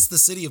like. What is the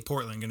city of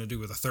Portland gonna do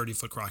with a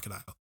 30-foot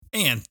crocodile?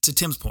 And to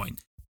Tim's point,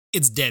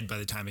 it's dead by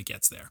the time it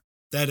gets there.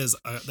 That is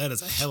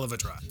a hell of a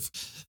drive.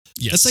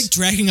 Yes. That's like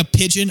dragging a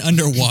pigeon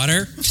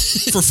underwater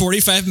for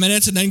 45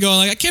 minutes and then going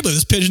like, I can't believe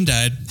this pigeon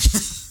died.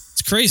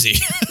 It's crazy.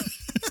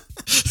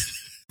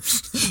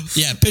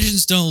 Yeah,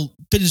 pigeons don't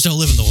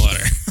live in the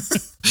water.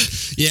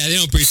 Yeah, they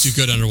don't breathe too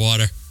good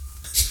underwater.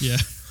 Yeah.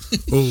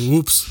 Oh,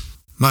 oops.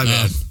 My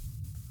bad.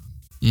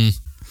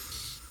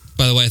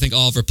 By the way, I think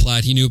Oliver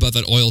Platt, he knew about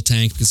that oil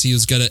tank because he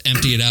was going to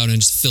empty it out and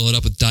just fill it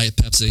up with Diet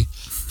Pepsi.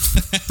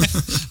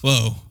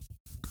 Whoa.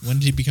 When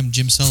did he become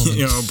Jim Sullivan?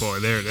 Oh boy,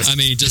 there it is. I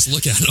mean, just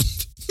look at him.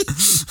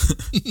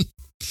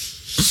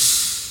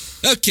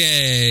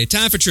 Okay,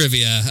 time for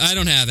trivia. I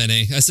don't have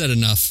any. I said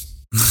enough.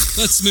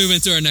 Let's move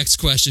into our next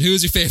question. Who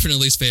is your favorite and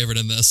least favorite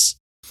in this?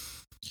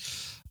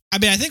 I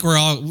mean, I think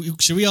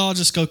should we all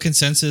just go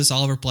consensus,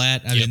 Oliver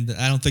Platt? I mean,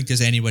 I don't think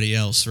there's anybody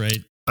else, right?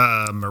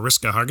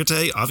 Mariska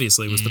Hargitay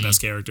obviously was the best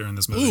character in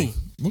this movie.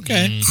 Ooh,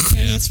 okay.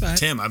 Okay, that's fine.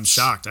 Tim, I'm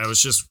shocked. I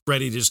was just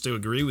ready just to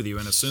agree with you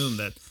and assume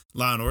that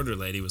Law and Order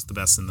lady was the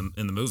best in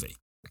the movie.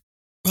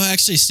 Well,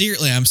 actually,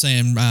 secretly, I'm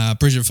saying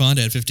Bridget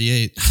Fonda at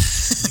 58. I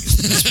think it's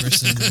the best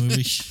person in the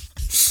movie.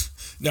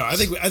 No, I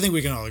think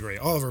we can all agree.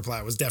 Oliver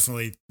Platt was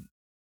definitely.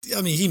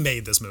 I mean, he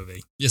made this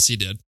movie. Yes, he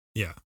did.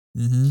 Yeah.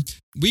 Mm-hmm.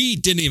 We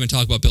didn't even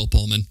talk about Bill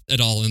Pullman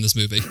at all in this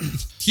movie.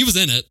 He was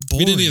in it. We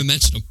didn't Boring. even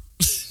mention him.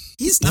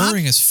 He's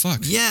Boring not. as fuck.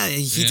 Yeah,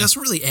 he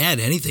doesn't really add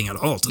anything at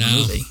all to the No.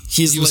 movie.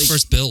 He was like,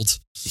 first billed.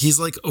 He's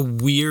like a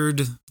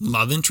weird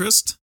love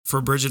interest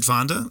for Bridget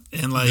Fonda,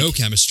 and like No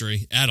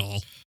chemistry at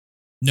all.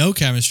 No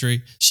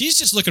chemistry. She's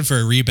just looking for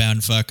a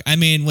rebound fuck. I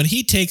mean, when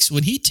he takes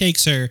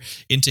her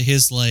into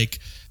his like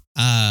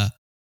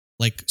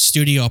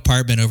studio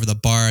apartment over the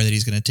bar that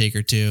he's going to take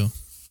her to,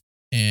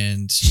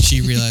 and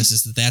she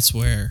realizes that that's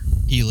where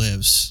he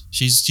lives.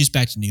 She's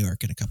back to New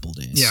York in a couple of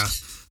days. yeah,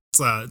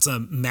 it's a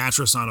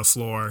mattress on a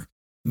floor,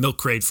 milk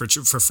crate for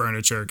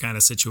furniture kind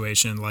of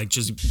situation, like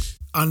just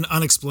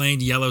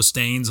unexplained yellow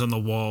stains on the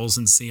walls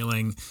and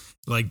ceiling,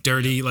 like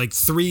dirty, like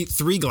three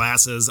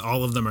glasses,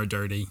 all of them are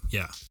dirty.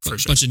 Yeah, for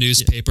sure. Bunch of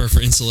newspaper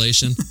for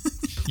insulation.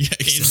 Yeah,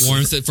 Gain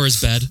warmth for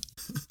his bed.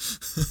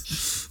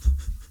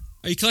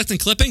 Are you collecting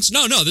clippings?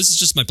 No, this is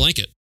just my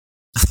blanket.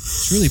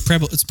 It's really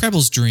It's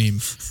Preble's dream.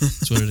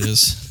 That's what it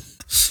is.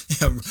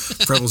 Yeah,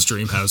 Preble's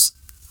dream house.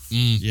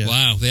 Yeah.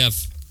 Wow, they have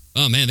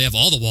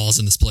all the walls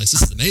in this place.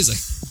 This is amazing.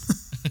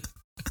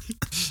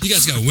 You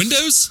guys got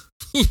windows?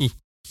 Ooh,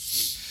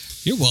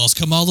 Your walls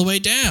come all the way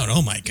down.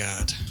 Oh my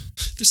god.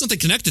 there's something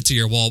connected to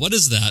your wall. What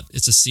is that?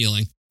 It's a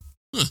ceiling.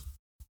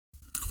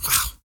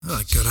 Wow,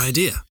 good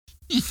idea.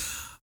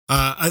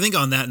 I think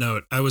on that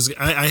note,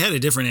 I had a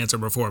different answer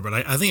before, but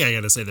I think I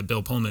got to say that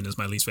Bill Pullman is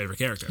my least favorite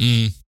character.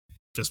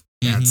 Just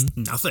adds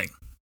nothing.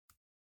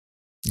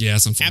 Yeah,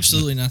 it's unfortunate.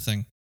 Absolutely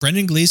nothing.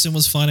 Brendan Gleeson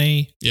was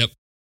funny. Yep.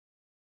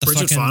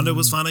 Bridget Fonda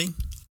was funny.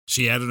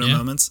 She added her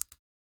moments.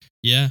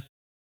 Yeah.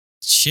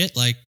 Shit,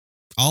 like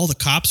all the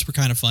cops were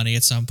kind of funny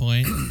at some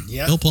point.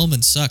 Yeah, Bill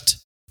Pullman sucked.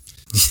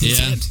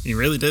 Yeah. He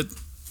really did.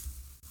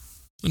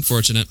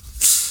 Unfortunate.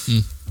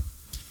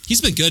 He's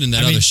been good in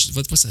that other.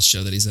 What's that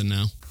show that he's in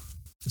now?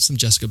 There's some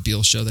Jessica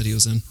Biel show that he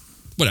was in.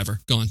 Whatever.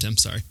 Go on, Tim.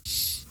 Sorry.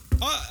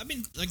 I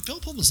mean, like Bill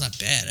Pullman's not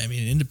bad. I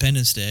mean,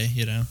 Independence Day,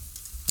 you know.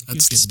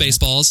 That's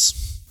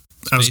Spaceballs.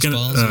 I was gonna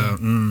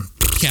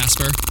Spaceballs,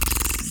 Casper.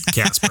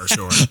 Casper,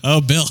 sure. Oh,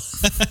 Bill.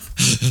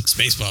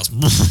 Spaceballs.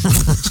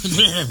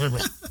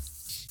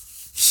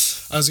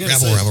 I was gonna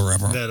Rebel, say rebel,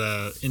 rebel.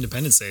 that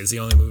Independence Day is the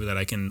only movie that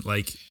I can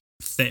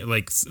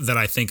that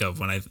I think of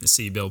when I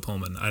see Bill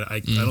Pullman. I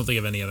don't think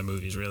of any other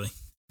movies really.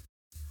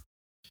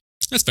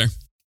 That's fair.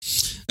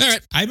 All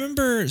right. I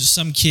remember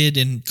some kid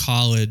in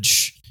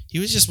college. He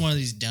was just one of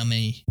these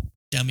dummy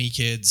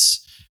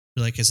kids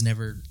who like has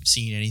never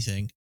seen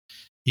anything.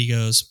 He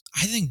goes,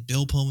 I think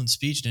Bill Pullman's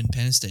speech in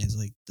Independence Day is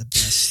like the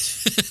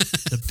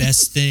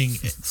best thing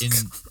in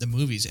the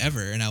movies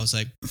ever. And I was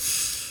like,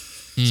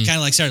 kind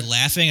of like started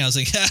laughing. I was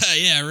like,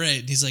 yeah, right.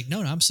 And he's like,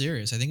 no, I'm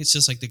serious. I think it's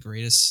just like the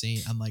greatest scene.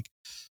 I'm like,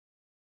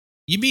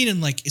 you mean in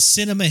like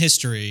cinema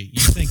history,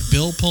 you think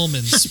Bill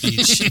Pullman's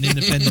speech in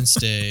Independence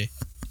Day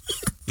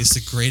is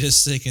the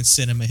greatest thing in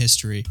cinema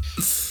history?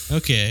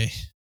 Okay.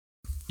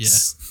 Yeah.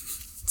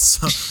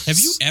 So, Have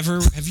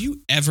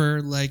you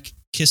ever like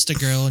kissed a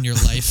girl in your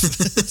life?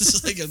 This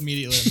is like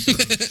immediately I'm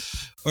thinking.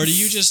 Or do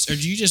you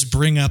just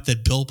bring up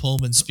that Bill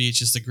Pullman's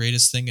speech is the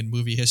greatest thing in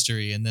movie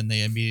history, and then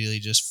they immediately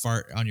just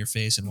fart on your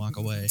face and walk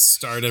away?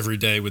 start every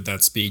day with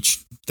that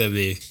speech. That'd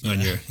be on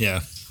your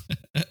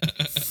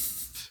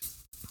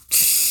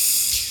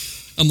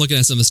I'm looking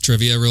at some of this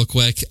trivia real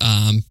quick.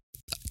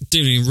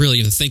 Didn't even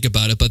really think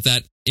about it, but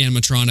that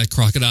animatronic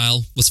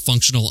crocodile was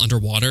functional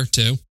underwater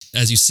too,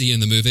 as you see in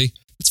the movie.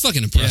 It's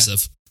fucking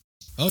impressive.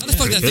 Oh, How the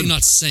fuck did that thing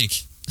not sink?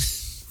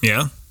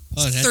 Yeah.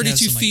 Oh, it had to have 32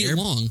 some, like, feet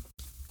long.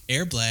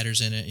 air bladders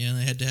in it. You know,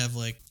 they had to have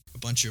like a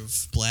bunch of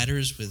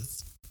bladders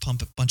with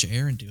pump a bunch of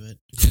air into it.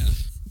 Yeah.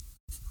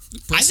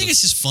 I think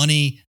it's just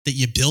funny that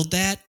you build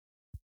that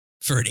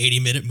for an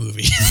 80-minute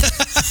movie.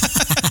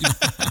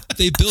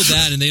 They build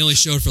that and they only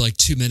show it for like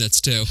 2 minutes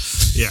too.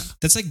 Yeah.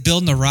 That's like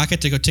building a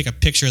rocket to go take a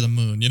picture of the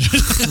moon, you know?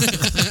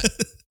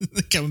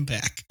 They're coming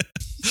back.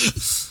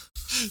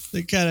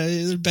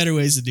 There's better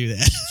ways to do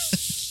that.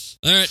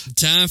 All right,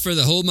 time for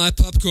the Hold My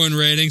Popcorn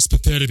ratings.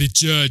 Prepare to be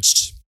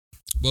judged.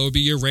 What would be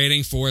your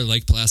rating for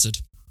Lake Placid?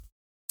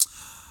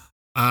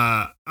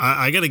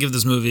 I got to give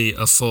this movie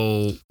a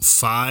full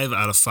 5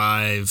 out of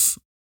 5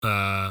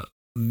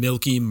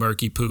 milky,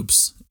 murky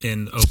poops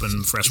in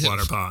open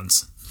freshwater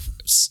ponds.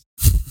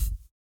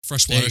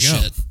 Freshwater There you go.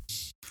 shit.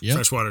 Yep.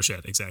 Freshwater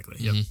shit, exactly.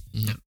 Yep.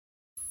 Yep.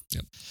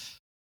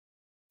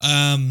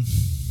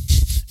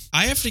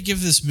 I have to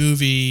give this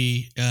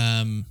movie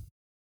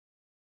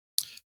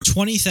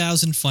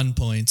 20,000 fun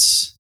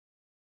points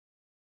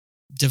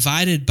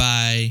divided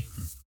by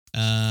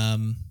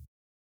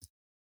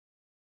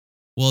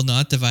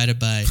not divided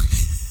by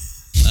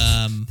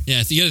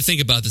Yeah, you got to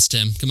think about this,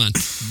 Tim. Come on.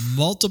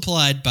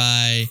 multiplied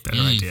by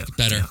Better idea.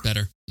 Better, Yeah.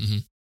 better.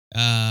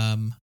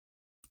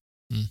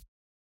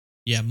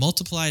 yeah,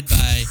 multiplied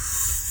by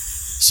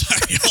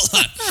sorry,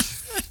 hold on.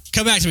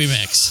 Come back to me,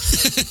 Max.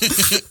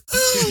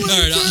 All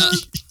right,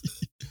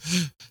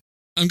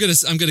 I'm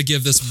gonna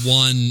give this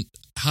one.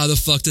 How the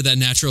fuck did that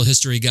natural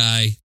history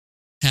guy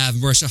have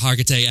Marisha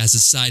Hargitay as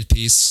his side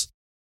piece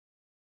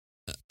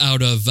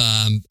out of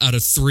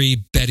 3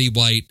 Betty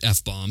White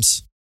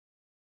F-bombs?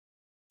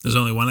 There's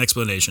only one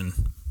explanation.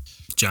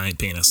 Giant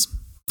penis.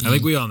 I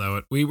think we all know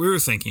it. We were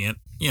thinking it.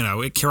 You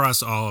know, it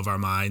crossed all of our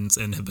minds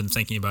and have been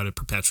thinking about it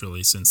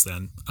perpetually since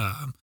then.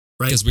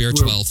 Right? Because we are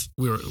 12.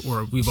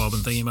 We've all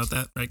been thinking about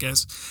that, right,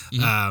 guys?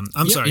 Mhm.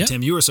 I'm Yeah, sorry, yeah.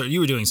 Tim. You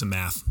were doing some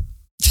math.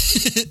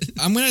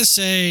 I'm gonna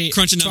say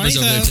Crunching numbers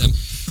over there, Tim.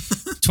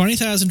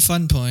 20,000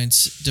 fun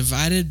points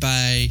divided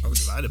by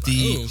Divided by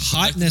the Oh,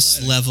 hotness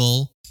divided.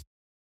 level,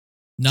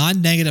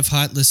 non-negative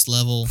hotness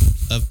level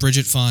of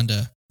Bridget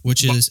Fonda,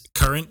 which is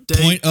current day.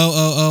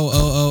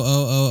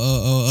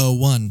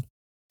 0.000000001,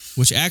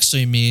 which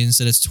actually means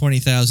that it's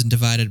 20,000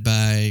 divided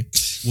by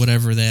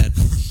whatever that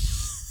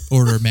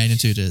order of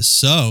magnitude is.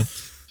 So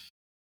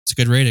it's a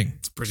good rating.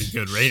 It's a pretty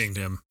good rating,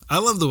 Tim. I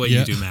love the way Yeah.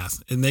 you do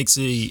math. It makes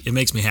me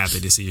happy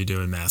to see you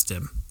doing math,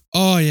 Tim.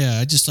 Oh yeah,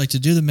 I just like to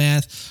do the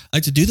math. I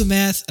like to do the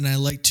math, and I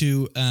like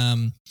to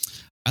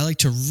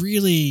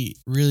really,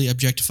 really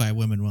objectify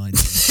women while I do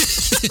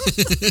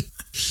it.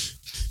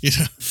 You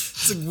know,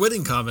 It's a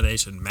winning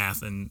combination,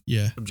 math and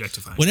yeah.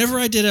 objectifying. Whenever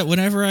I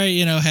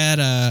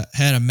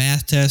had a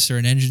math test or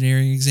an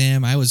engineering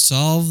exam, I would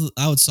solve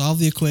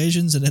the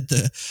equations, and at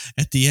the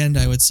end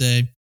I would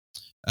say,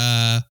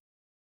 at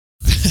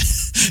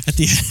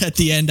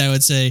the end I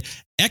would say,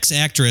 X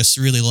actress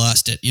really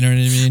lost it. You know what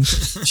I mean?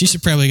 She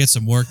should probably get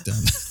some work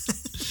done.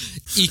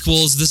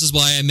 Equals, this is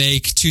why I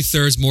make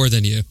 2/3 more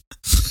than you.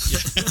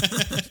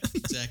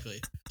 Exactly.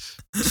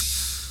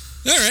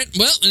 All right.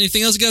 Well,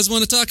 anything else you guys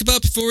want to talk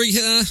about before we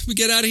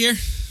get out of here?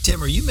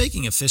 Tim, are you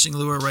making a fishing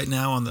lure right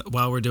now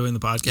while we're doing the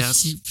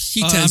podcast? He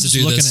I'm tends to just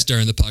do looking this at-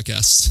 during the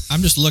podcast.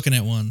 I'm just looking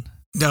at one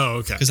No,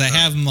 okay. because I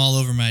have them all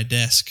over my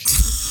desk.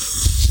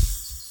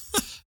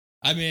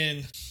 I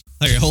mean,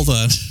 okay, hold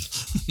on.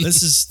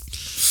 This is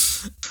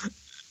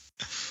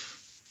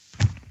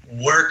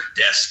work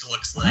desk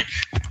looks like.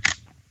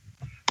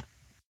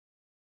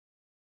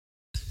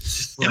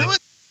 You know what?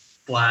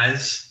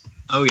 Flies.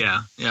 Oh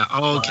yeah, yeah.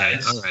 Oh, okay.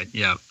 Flies. All right.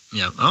 Yeah,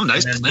 yeah. Oh,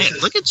 nice And then plant. this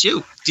is- Look at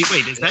you.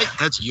 Wait, is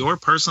that's your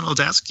personal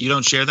desk? You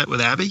don't share that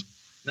with Abby?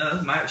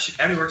 No,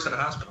 Abby works at a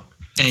hospital.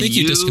 And I think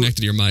you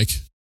disconnected your mic.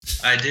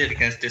 I did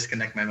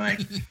disconnect my mic.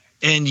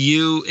 And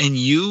you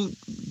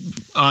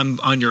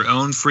on your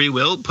own free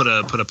will put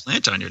a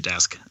plant on your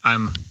desk.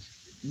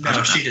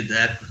 No, she did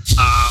that.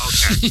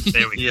 Okay.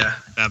 There we go. Yeah.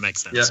 That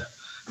makes sense. Yeah.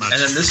 Much.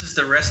 And then this is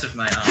the rest of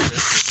my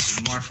office.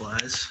 More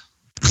flies.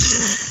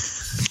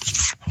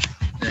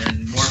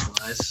 And more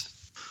flies.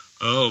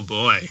 Oh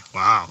boy!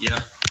 Wow.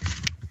 Yeah.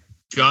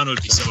 John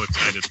would be so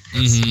excited.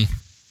 Mm-hmm.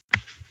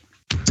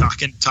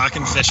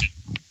 Talking fishing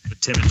with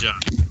Tim and John.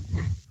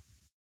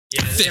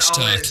 Yeah. they Fish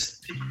talk.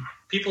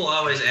 People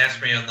always ask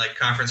me on like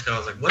conference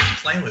calls, like, "What are you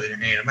playing with in your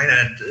hand?" I might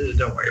not.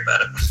 Don't worry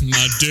about it.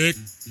 My dick.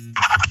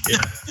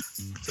 Yeah.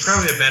 So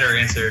probably a better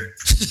answer.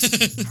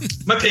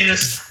 My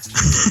penis.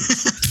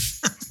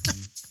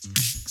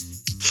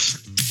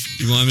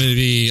 You want me to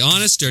be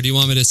honest, or do you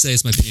want me to say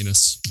it's my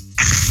penis?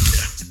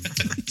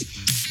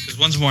 Because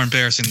one's more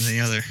embarrassing than the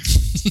other.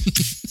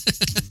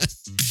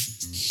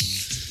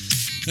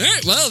 All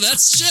right, well,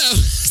 that's the show.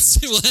 So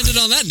we'll end it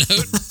on that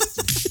note.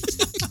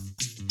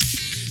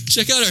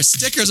 Check out our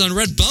stickers on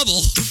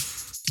Redbubble.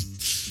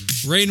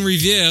 Rate and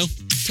review.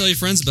 Tell your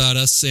friends about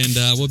us, and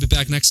we'll be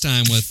back next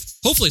time with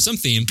hopefully some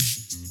theme.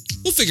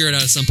 We'll figure it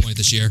out at some point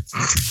this year.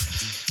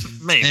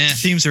 Maybe.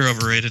 Themes are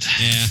overrated.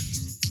 Yeah.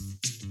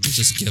 We'll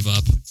just give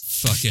up.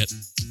 Fuck it.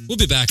 We'll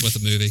be back with a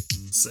movie.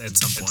 At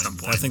some point.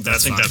 I think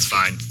that's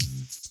fine.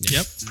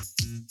 Yep.